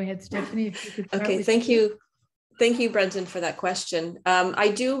 So go ahead, Stephanie, if you could start. Okay, thank you. Thank you, Brendan, for that question. I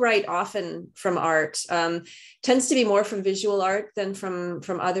do write often from art. Tends to be more from visual art than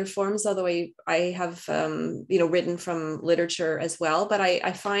from other forms, although I have written from literature as well. But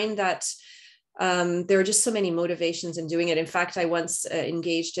I find that there are just so many motivations in doing it. In fact, I once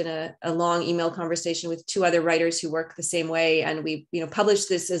engaged in a long email conversation with 2 other writers who work the same way, and we published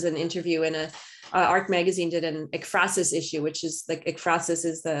this as an interview in a Art Magazine did an ekphrasis issue, which is like ekphrasis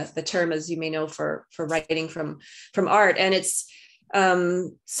is the term, as you may know, for writing from art. And it's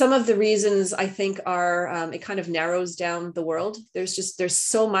some of the reasons I think are it kind of narrows down the world. There's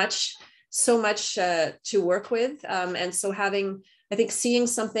so much to work with. And so seeing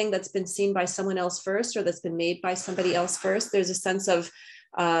something that's been seen by someone else first, or that's been made by somebody else first, there's a sense of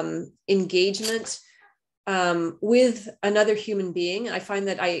engagement with another human being. I find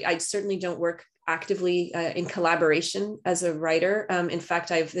that I certainly don't work actively in collaboration as a writer. In fact,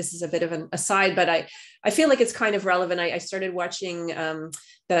 this is a bit of an aside, but I feel like it's kind of relevant. I started watching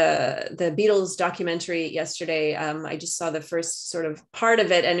the Beatles documentary yesterday. I just saw the first sort of part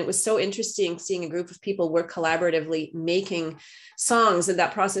of it, and it was so interesting seeing a group of people work collaboratively making songs, and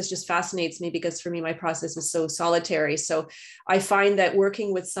that process just fascinates me because for me, my process is so solitary. So I find that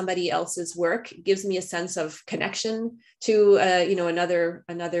working with somebody else's work gives me a sense of connection to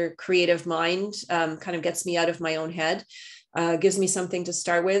another creative mind, kind of gets me out of my own head. gives me something to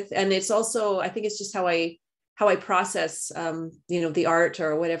start with. And it's also, I think it's just how I process, the art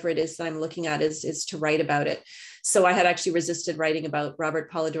or whatever it is that I'm looking at is to write about it. So I had actually resisted writing about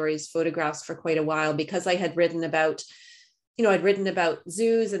Robert Polidori's photographs for quite a while because I had written about, I'd written about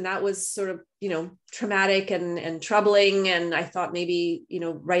zoos, and that was sort of, traumatic and troubling. And I thought maybe,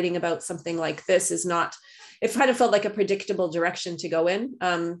 writing about something like this is not, it kind of felt like a predictable direction to go in.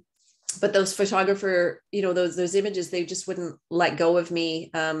 But those photographer, those images, they just wouldn't let go of me.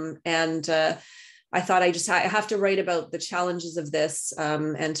 I thought I have to write about the challenges of this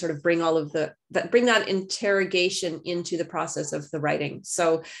and sort of bring all of bring that interrogation into the process of the writing.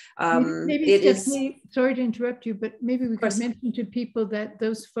 So maybe it Stephanie, is. sorry to interrupt you, but maybe we could mention to people that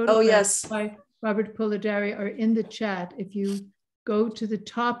those photographs by Robert Polidori are in the chat. If you go to the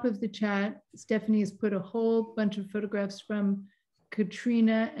top of the chat, Stephanie has put a whole bunch of photographs from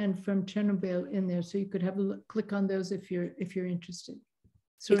Katrina and from Chernobyl in there, so you could have a look, click on those if you're interested.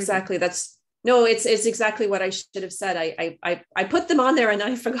 Sorry. Exactly. No, it's exactly what I should have said. I put them on there and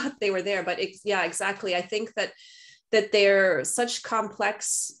I forgot they were there, but yeah, exactly. I think that they're such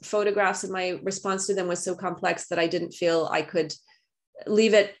complex photographs, and my response to them was so complex that I didn't feel I could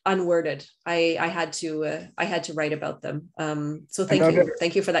leave it unworded. I had to write about them. So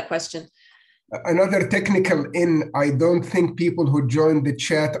thank you for that question. Another technical I don't think people who join the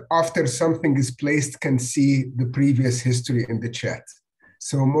chat after something is placed can see the previous history in the chat.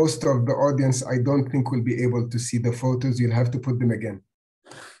 So most of the audience, I don't think will be able to see the photos. You'll have to put them again.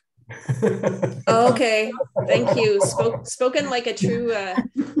 Okay, thank you. Spoken like a true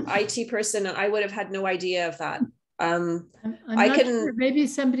IT person. I would have had no idea of that. I'm not sure. Maybe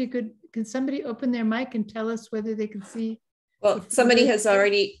somebody can somebody open their mic and tell us whether they can see? Well, somebody has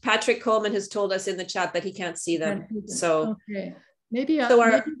already, Patrick Coleman has told us in the chat that he can't see them. So okay, maybe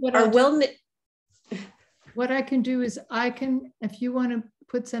what I can do is if you want to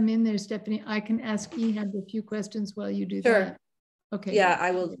put some in there, Stephanie, I can ask Ehab a few questions while you do that. Okay. Yeah,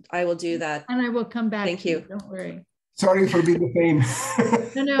 I will do that. And I will come back. Thank you. Don't worry. Sorry for being a pain.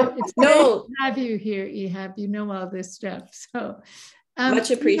 No, it's great to have you here, Ehab. You know all this stuff. So much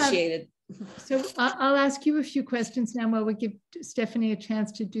appreciated. So I'll ask you a few questions now while we give Stephanie a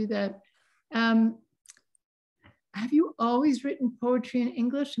chance to do that. Have you always written poetry in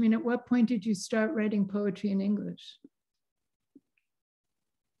English? I mean, at what point did you start writing poetry in English?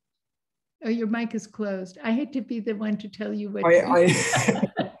 Oh, your mic is closed. I hate to be the one to tell you what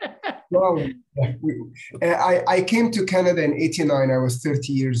Well, I came to Canada in '89. I was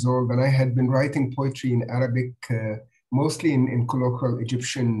 30 years old, and I had been writing poetry in Arabic, mostly in colloquial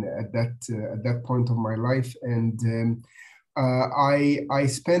Egyptian at that point of my life. And I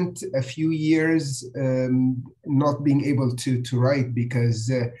spent a few years not being able to write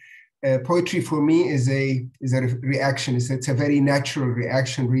because poetry for me is a reaction. It's a very natural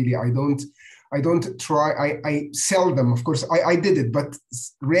reaction, really. I don't try. I seldom, of course, I did it, but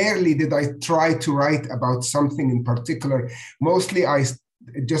rarely did I try to write about something in particular. Mostly,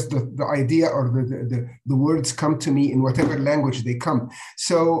 just the idea or the words come to me in whatever language they come.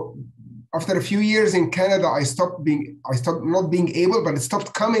 So after a few years in Canada, I stopped not being able, but it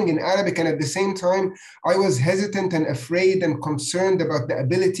stopped coming in Arabic. And at the same time, I was hesitant and afraid and concerned about the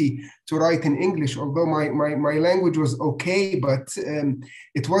ability to write in English, although my language was okay, but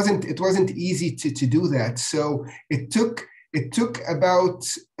it wasn't easy to do that. So it took about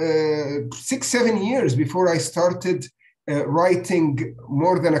 6-7 years before I started writing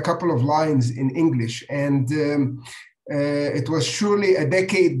more than a couple of lines in English. And it was surely a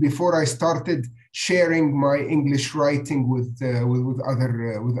decade before I started sharing my English writing with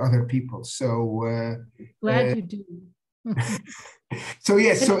other people. So glad you do. So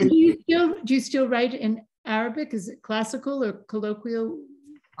yes. So do you still write in Arabic? Is it classical or colloquial?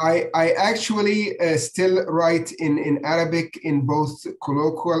 I actually still write in Arabic in both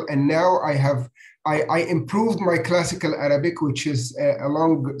colloquial, and now I improved my classical Arabic, which is a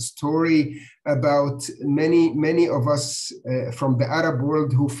long story about many of us from the Arab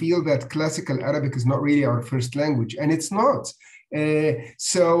world who feel that classical Arabic is not really our first language, and it's not.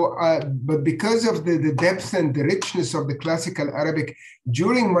 But because of the depth and the richness of the classical Arabic,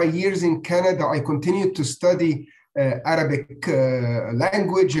 during my years in Canada, I continued to study Arabic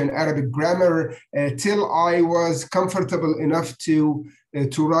language and Arabic grammar till I was comfortable enough to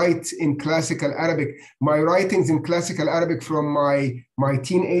write in classical Arabic. My writings in classical Arabic from my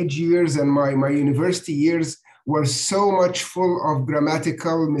teenage years and my university years were so much full of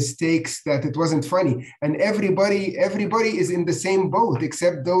grammatical mistakes that it wasn't funny. And everybody is in the same boat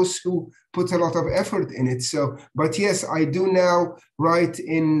except those who put a lot of effort in it. So, but yes, I do now write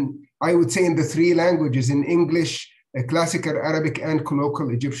in, I would say, in the 3 languages, in English, classical Arabic and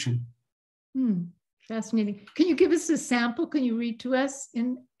colloquial Egyptian. Fascinating. Can you give us a sample? Can you read to us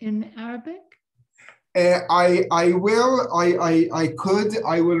in Arabic? I will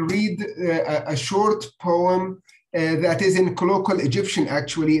read a short poem that is in colloquial Egyptian,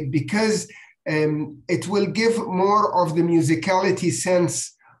 actually, because it will give more of the musicality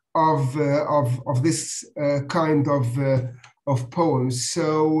sense of this kind of poems.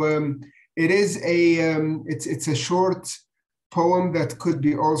 So it is it's a short poem that could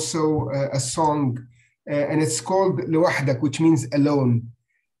be also a song, and it's called لوحدك, which means alone.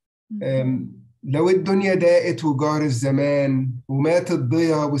 لو الدنيا ضاقت وجار الزمان ومات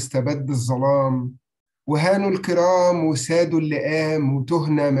الضيا واستبد الظلام وهانوا الكرام وسادوا اللئام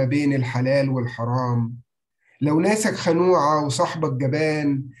وتهنا ما بين الحلال والحرام لو ناسك خنوعة وصاحبك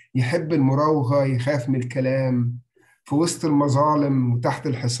جبان يحب المراوغة يخاف من الكلام في وسط المظالم وتحت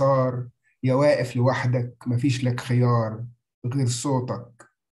الحصار يا واقف لوحدك مفيش لك خيار غير صوتك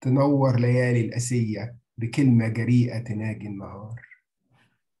تنور ليالي الأسية بكلمة جريئة تناجي النهار.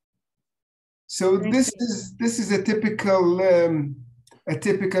 So this is a typical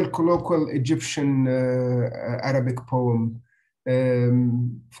colloquial Egyptian Arabic poem.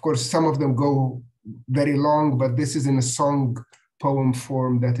 Of course, some of them go very long, but this is in a song poem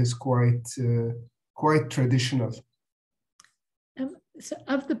form that is quite traditional. So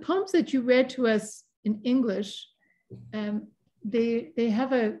of the poems that you read to us in English, they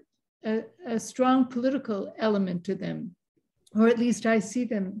have a strong political element to them. Or at least I see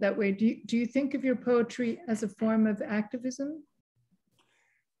them that way. Do you think of your poetry as a form of activism?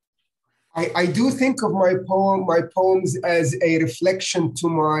 I do think of my poems as a reflection to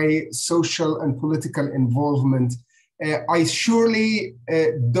my social and political involvement. I surely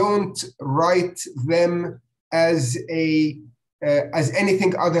don't write them as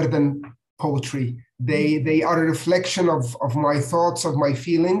anything other than poetry. They are a reflection of my thoughts, of my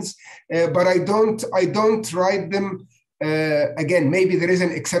feelings, but I don't write them. Again, maybe there is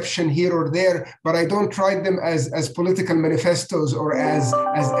an exception here or there, but I don't write them as political manifestos or as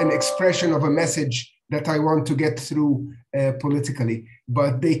an expression of a message that I want to get through politically.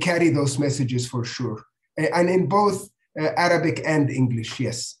 But they carry those messages for sure. And in both Arabic and English,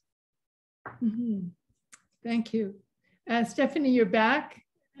 yes. Mm-hmm. Thank you. Stephanie, you're back.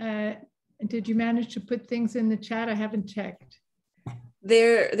 Did you manage to put things in the chat? I haven't checked.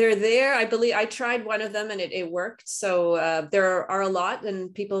 They're there. I believe I tried one of them and it worked. So there are a lot,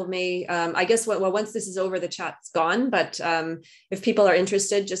 and people may, I guess, once this is over, the chat's gone. But if people are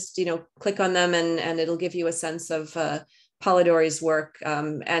interested, just click on them and it'll give you a sense of Polidori's work.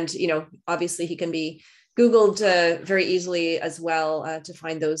 And obviously he can be Googled very easily as well to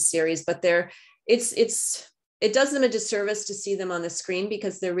find those series. But it does them a disservice to see them on the screen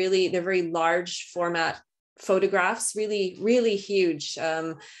because they're very large format photographs, really huge,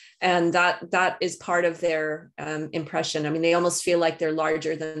 and that is part of their impression. I mean, they almost feel like they're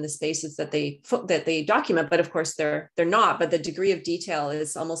larger than the spaces that they document, but of course they're not. But the degree of detail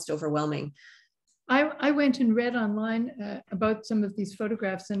is almost overwhelming. I went and read online about some of these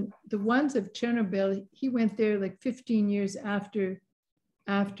photographs, and the ones of Chernobyl, he went there like 15 years after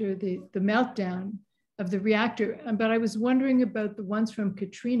the meltdown of the reactor. But I was wondering about the ones from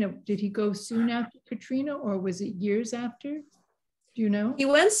Katrina. Did he go soon after Katrina, or was it years after? Do you know? He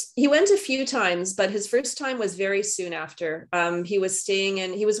went a few times, but his first time was very soon after. He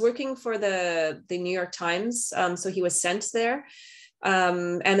was working for the New York Times, so he was sent there.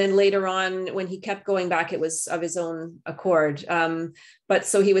 And then later on, when he kept going back, it was of his own accord. But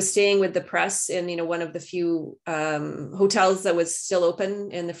so he was staying with the press in, one of the few hotels that was still open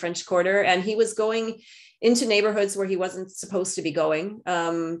in the French Quarter. And he was going into neighborhoods where he wasn't supposed to be going.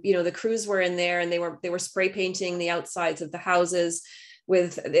 The crews were in there and they were spray painting the outsides of the houses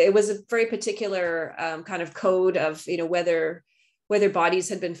it was a very particular kind of code of, whether bodies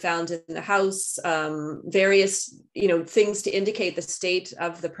had been found in the house, various, things to indicate the state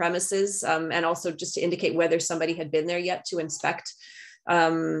of the premises, and also just to indicate whether somebody had been there yet to inspect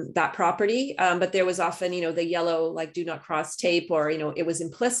that property. But there was often, the yellow, like do not cross tape, or, it was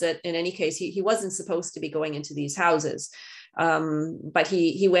implicit in any case, he wasn't supposed to be going into these houses. But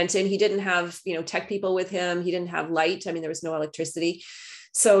he went in, he didn't have, tech people with him. He didn't have light. I mean, there was no electricity.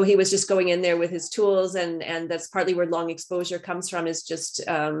 So he was just going in there with his tools, and that's partly where long exposure comes from, is just,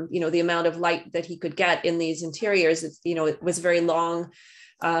 the amount of light that he could get in these interiors. It was very long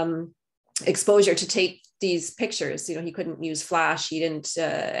exposure to take these pictures. He couldn't use flash. He didn't,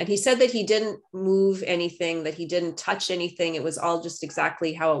 and he said that he didn't move anything, that he didn't touch anything. It was all just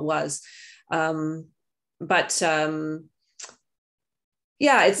exactly how it was.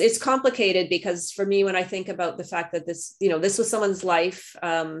 Yeah, it's complicated because for me, when I think about the fact that this, this was someone's life,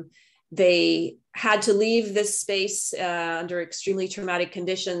 they had to leave this space under extremely traumatic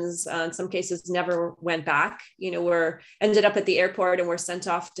conditions. In some cases, never went back. Were ended up at the airport and were sent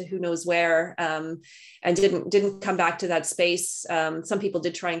off to who knows where, and didn't come back to that space. Some people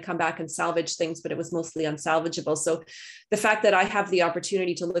did try and come back and salvage things, but it was mostly unsalvageable. So the fact that I have the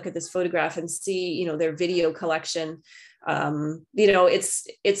opportunity to look at this photograph and see, their video collection,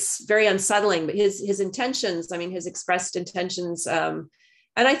 it's very unsettling. But his intentions, his expressed intentions.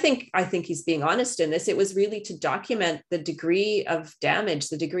 And I think he's being honest in this. It was really to document the degree of damage,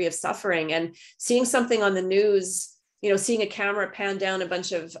 the degree of suffering, and seeing something on the news, seeing a camera pan down a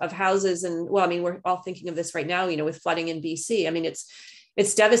bunch of houses. And we're all thinking of this right now, with flooding in BC.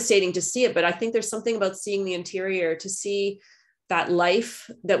 It's devastating to see it, but I think there's something about seeing the interior, to see that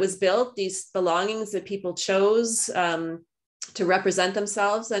life that was built, these belongings that people chose to represent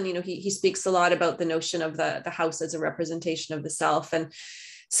themselves. And, he speaks a lot about the notion of the house as a representation of the self. And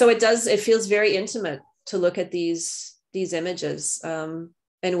so it feels very intimate to look at these images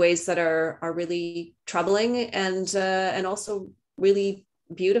in ways that are really troubling and also really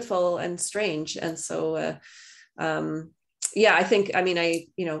beautiful and strange. And so, I think,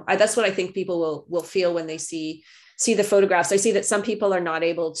 that's what I think people will feel when they see the photographs. I see that some people are not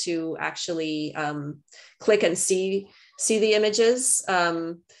able to actually click and see the images.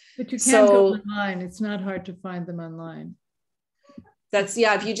 But you can go online. It's not hard to find them online.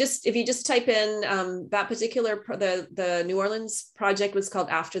 If you just type in that particular, the New Orleans project was called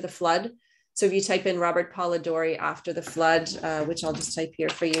After the Flood. So if you type in Robert Polidori After the Flood, which I'll just type here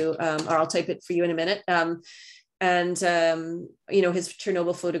for you, or I'll type it for you in a minute. And his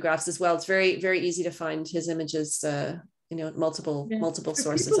Chernobyl photographs as well. It's very, very easy to find his images, multiple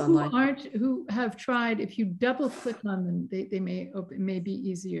sources online. Who have tried, if you double click on them, they may be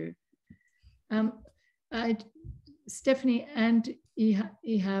easier. Stephanie and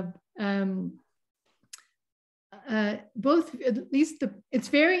Ehab, both, at least it's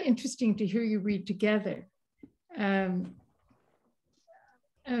very interesting to hear you read together. And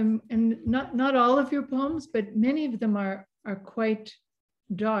not all of your poems, but many of them are quite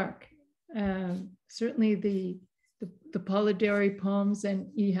dark. Certainly the Polidori poems and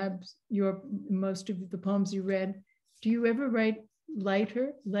Ehab, most of the poems you read. Do you ever write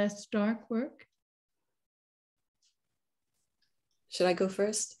lighter, less dark work? Should I go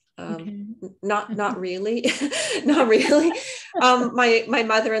first? Okay. Not really, not really. My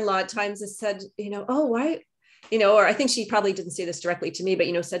mother-in-law at times has said, oh, why? Or I think she probably didn't say this directly to me, but,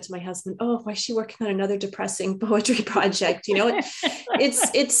 said to my husband, oh, why is she working on another depressing poetry project?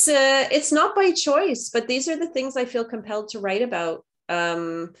 It's not by choice, but these are the things I feel compelled to write about.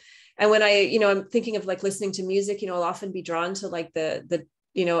 And when I'm thinking of listening to music, I'll often be drawn to the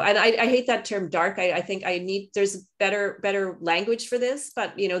and I hate that term dark. I think there's better language for this,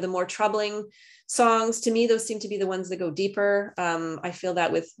 but, the more troubling songs, to me, those seem to be the ones that go deeper. I feel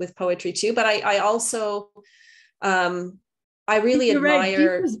that with poetry too, but I also, I really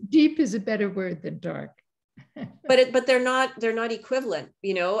admire. Right. Deep is a better word than dark. but they're not equivalent.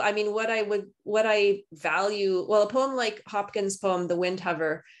 What I value, well, a poem like Hopkins' poem, The Wind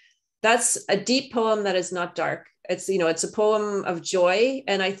Hover, that's a deep poem that is not dark. It's, it's a poem of joy.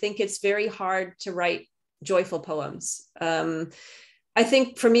 And I think it's very hard to write joyful poems. I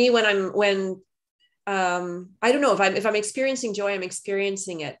think for me, I don't know, if I'm experiencing joy, I'm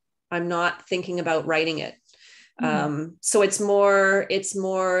experiencing it. I'm not thinking about writing it. So it's more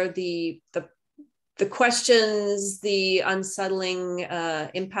the questions, the unsettling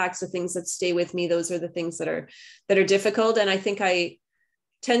impacts, the things that stay with me. Those are the things that are difficult. And I think I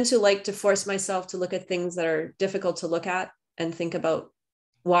tend to like to force myself to look at things that are difficult to look at and think about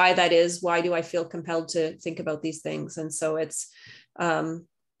why that is. Why do I feel compelled to think about these things? And so it's, and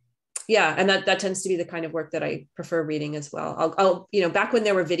that tends to be the kind of work that I prefer reading as well. I'll back when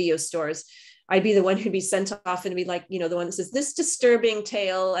there were video stores, I'd be the one who'd be sent off and be like, the one that says this disturbing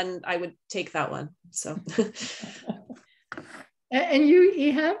tale, and I would take that one. So. And you,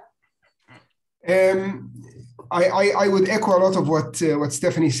 Ehab? I would echo a lot of what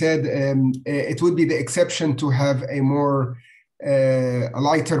Stephanie said. It would be the exception to have a more a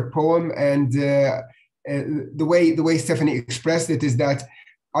lighter poem, and the way Stephanie expressed it is that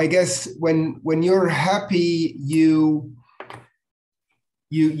I guess when you're happy, you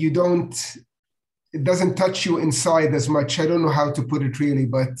don't. It doesn't touch you inside as much. I don't know how to put it really,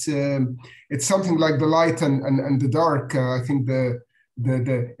 but it's something like the light and the dark. I think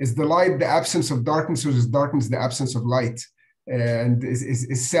is the light the absence of darkness, or is darkness the absence of light? And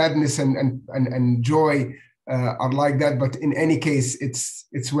is sadness and joy are like that. But in any case,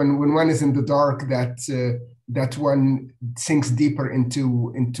 it's when one is in the dark that one sinks deeper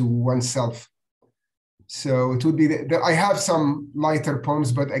into oneself. So it would be I have some lighter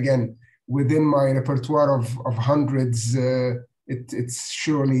poems, but again, within my repertoire of hundreds, it's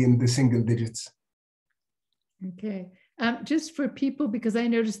surely in the single digits. Okay. Just for people, because I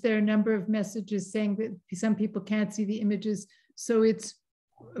noticed there are a number of messages saying that some people can't see the images. So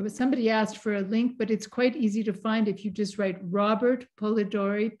somebody asked for a link, but it's quite easy to find if you just write Robert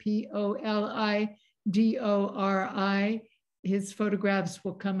Polidori, Polidori. His photographs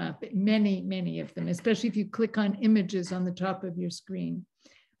will come up, many of them, especially if you click on images on the top of your screen.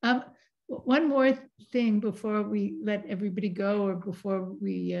 One more thing before we let everybody go, or before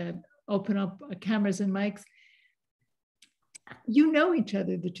we open up cameras and mics. You know each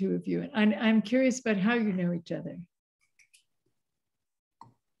other, the two of you, and I'm curious about how you know each other.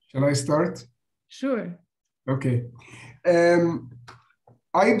 Shall I start? Sure. Okay.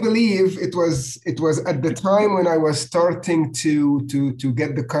 I believe it was at the time when I was starting to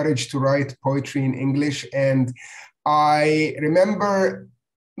get the courage to write poetry in English, and I remember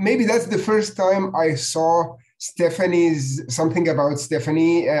maybe that's the first time I saw something about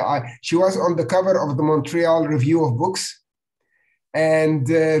Stephanie. She was on the cover of the Montreal Review of Books, and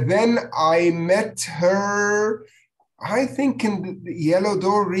then I met her, I think in the Yellow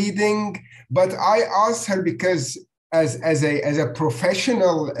Door reading, but I asked her because as a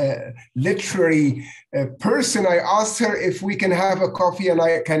professional literary person, I asked her if we can have a coffee and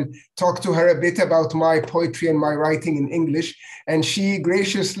I can talk to her a bit about my poetry and my writing in English. And she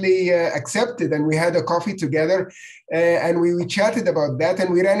graciously accepted, and we had a coffee together, and we chatted about that,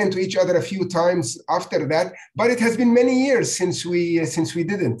 and we ran into each other a few times after that. But it has been many years since we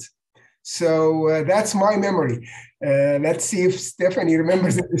didn't. So that's my memory. Let's see if Stephanie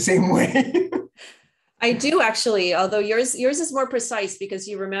remembers it the same way. I do actually, although yours is more precise because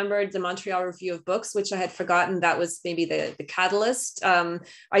you remembered the Montreal Review of Books, which I had forgotten. That was maybe the catalyst.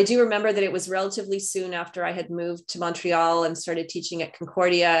 I do remember that it was relatively soon after I had moved to Montreal and started teaching at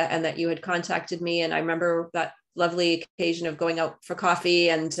Concordia, and that you had contacted me. And I remember that lovely occasion of going out for coffee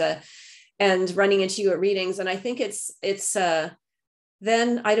and running into you at readings. And I think it's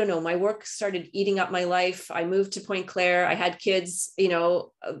then, I don't know, my work started eating up my life. I moved to Point Claire. I had kids,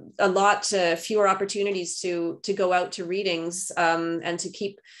 a lot fewer opportunities to go out to readings and to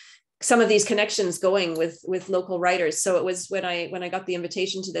keep some of these connections going with local writers. So it was when I got the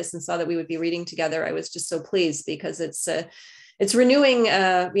invitation to this and saw that we would be reading together, I was just so pleased, because it's renewing,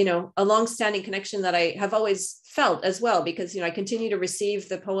 a longstanding connection that I have always felt as well, because, I continue to receive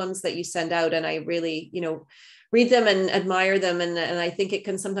the poems that you send out, and I really, read them and admire them. And I think it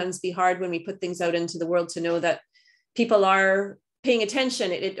can sometimes be hard when we put things out into the world to know that people are paying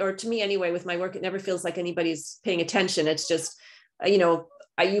attention. Or to me anyway, with my work, it never feels like anybody's paying attention. It's just,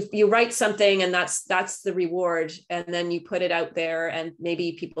 you write something and that's the reward. And then you put it out there and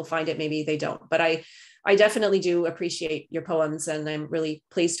maybe people find it, maybe they don't. But I definitely do appreciate your poems. And I'm really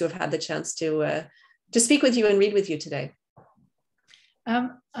pleased to have had the chance to speak with you and read with you today.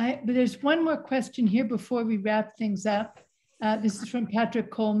 But there's one more question here before we wrap things up. This is from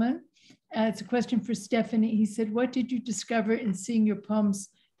Patrick Coleman. It's a question for Stephanie. He said, what did you discover in seeing your poems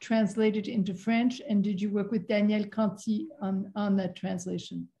translated into French? And did you work with Daniel Canty on that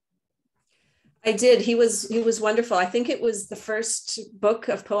translation? I did. He was wonderful. I think it was the first book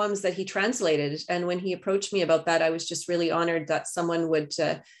of poems that he translated. And when he approached me about that, I was just really honored that someone would,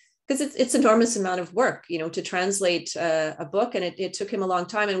 because it's enormous amount of work, to translate a book. And it took him a long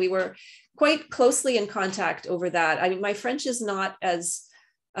time. And we were quite closely in contact over that. I mean, my French is not as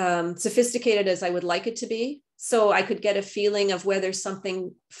sophisticated as I would like it to be. So I could get a feeling of whether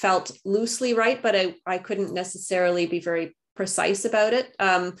something felt loosely right, but I couldn't necessarily be very precise about it.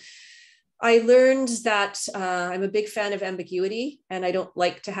 I learned that I'm a big fan of ambiguity, and I don't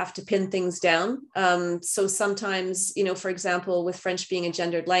like to have to pin things down. So sometimes, for example, with French being a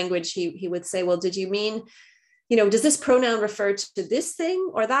gendered language, he would say, well, did you mean, does this pronoun refer to this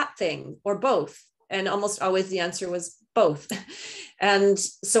thing or that thing or both? And almost always the answer was both. And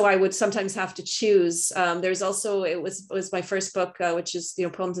so I would sometimes have to choose. There's also, it was my first book, which is,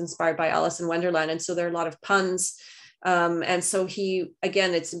 poems inspired by Alice in Wonderland. And so there are a lot of puns. And so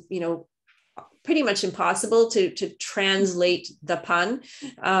it's, pretty much impossible to translate the pun,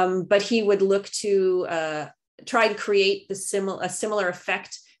 but he would look to try and create a similar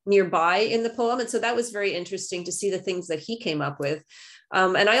effect nearby in the poem. And so that was very interesting to see the things that he came up with.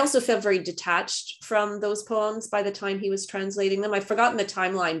 And I also felt very detached from those poems by the time he was translating them. I've forgotten the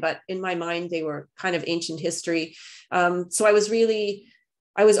timeline, but in my mind, they were kind of ancient history. So I was really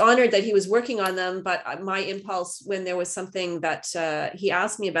I was honored that he was working on them, but my impulse when there was something that he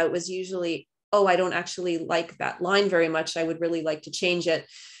asked me about was usually, oh, I don't actually like that line very much. I would really like to change it.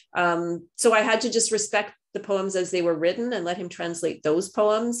 So I had to just respect the poems as they were written and let him translate those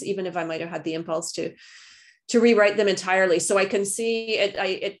poems, even if I might have had the impulse to rewrite them entirely. So I can see it.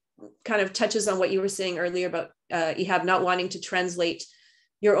 It kind of touches on what you were saying earlier about Ehab not wanting to translate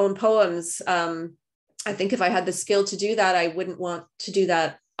your own poems. I think if I had the skill to do that, I wouldn't want to do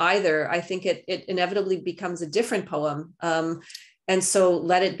that either. I think it inevitably becomes a different poem. And so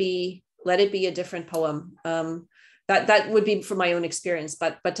let it be a different poem. That would be from my own experience,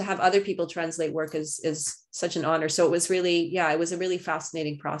 but to have other people translate work is such an honor. So it was really, it was a really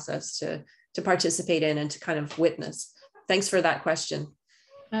fascinating process to participate in and to kind of witness. Thanks for that question.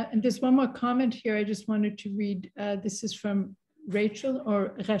 And there's one more comment here I just wanted to read. This is from Rachel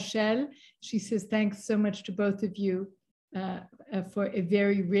or Rachel. She says, thanks so much to both of you for a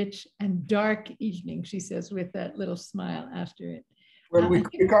very rich and dark evening, she says with that little smile after it. Well, we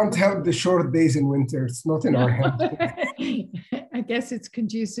can't help the short days in winter. It's not in our hands. I guess it's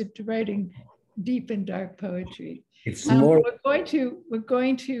conducive to writing deep and dark poetry. It's more. We're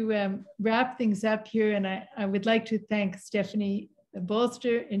going to wrap things up here, and I would like to thank Stephanie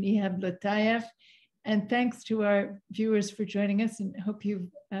Bolster and Ehab Lotayef, and thanks to our viewers for joining us, and hope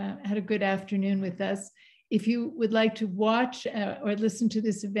you've had a good afternoon with us. If you would like to watch or listen to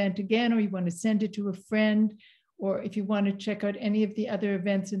this event again, or you want to send it to a friend, or if you want to check out any of the other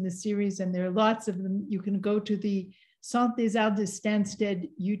events in the series, and there are lots of them, you can go to the Centre des Arts de Stansted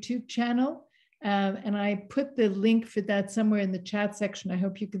YouTube channel. And I put the link for that somewhere in the chat section. I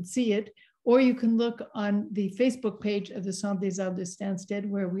hope you can see it. Or you can look on the Facebook page of the Centre des Arts de Stansted,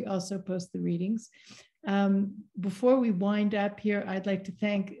 where we also post the readings. Before we wind up here, I'd like to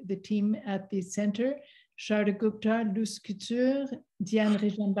thank the team at the center, Charlotte Gupta, Luce Couture, Diane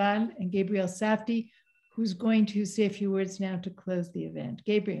Rejambal, and Gabriel Safdie, who's going to say a few words now to close the event.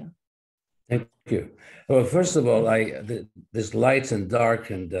 Gabriel. Thank you. Well, first of all, this light and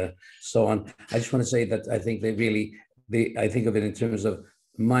dark and so on. I just want to say that I think I think of it in terms of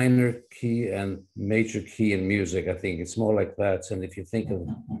minor key and major key in music. I think it's more like that. And if you think of,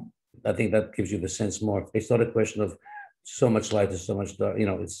 I think that gives you the sense more. It's not a question of so much light or so much dark. You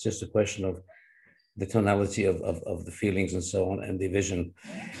know, it's just a question of the tonality of the feelings and so on and the vision.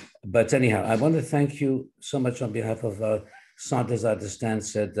 But anyhow, I want to thank you so much on behalf of Centre des Arts de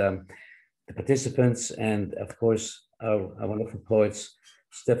Stansted, the participants, and of course our wonderful poets,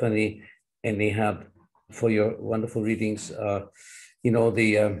 Stephanie and Ehab, for your wonderful readings.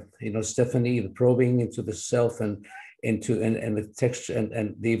 Stephanie, the probing into the self and the texture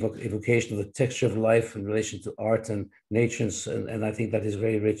and the evocation of the texture of life in relation to art and nature, and I think that is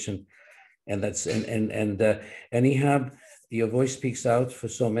very rich and Ehab, your voice speaks out for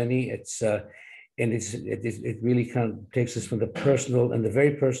so many. It really kind of takes us from the personal and the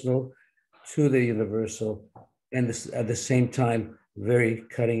very personal to the universal, and at the same time, very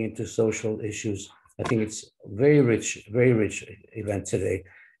cutting into social issues. I think it's very rich event today.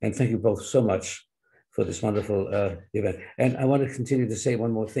 And thank you both so much for this wonderful event. And I want to continue to say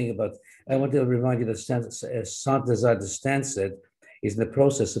one more thing I want to remind you that Centre des Arts de Stansted is in the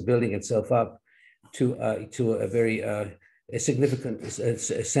process of building itself up to a very significant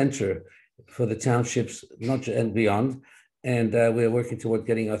center for the townships, and beyond. And we're working toward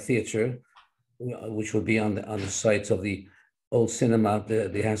getting our theater, which will be on the site of the old cinema,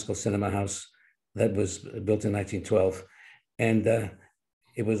 the Haskell Cinema House that was built in 1912. And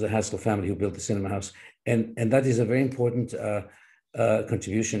it was the Haskell family who built the cinema house. And that is a very important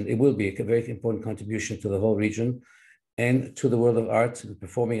contribution. It will be a very important contribution to the whole region and to the world of art and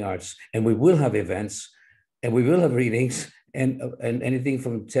performing arts. And we will have events, and we will have readings, and anything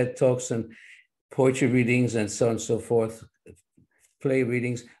from TED Talks and poetry readings and so on and so forth, play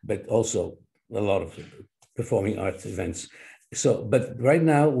readings, but also a lot of performing arts events. So, but right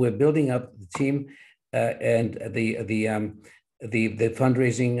now we're building up the team, and the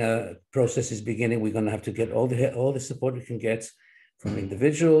fundraising process is beginning. We're going to have to get all the support we can get from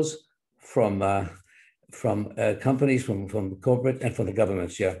individuals, from companies, from corporate, and from the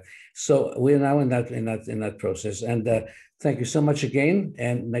governments. Yeah. So we're now in that process. And thank you so much again.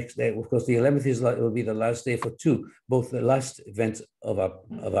 And next day, of course, the 11th will be the last day for both the last event of our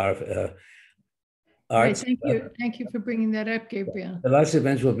art. Right, thank you for bringing that up, Gabriel. The last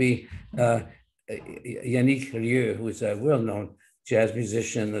event will be Yannick Rieu, who is a well-known jazz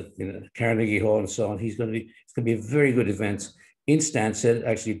musician at Carnegie Hall and so on. It's going to be a very good event in Stansted,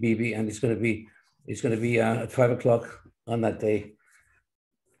 actually, BB, and it's going to be at 5 o'clock on that day.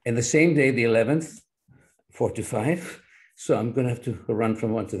 And the same day, the 11th, 4 to 5, So I'm going to have to run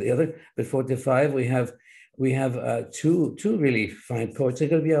from one to the other. But 45, we have two really fine poets. They're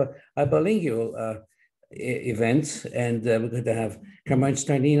going to be a bilingual event, and we're going to have Carmen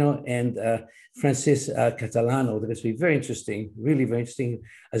Starnino and Francis Catalano. They're going to be very interesting, really very interesting,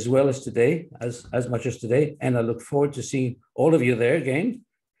 as well as today, as much as today. And I look forward to seeing all of you there again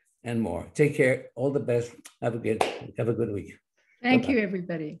and more. Take care. All the best. Have a good week. Thank you,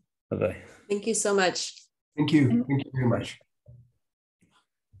 everybody. Bye-bye. Thank you so much. Thank you. Thank you very much.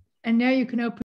 And now you can open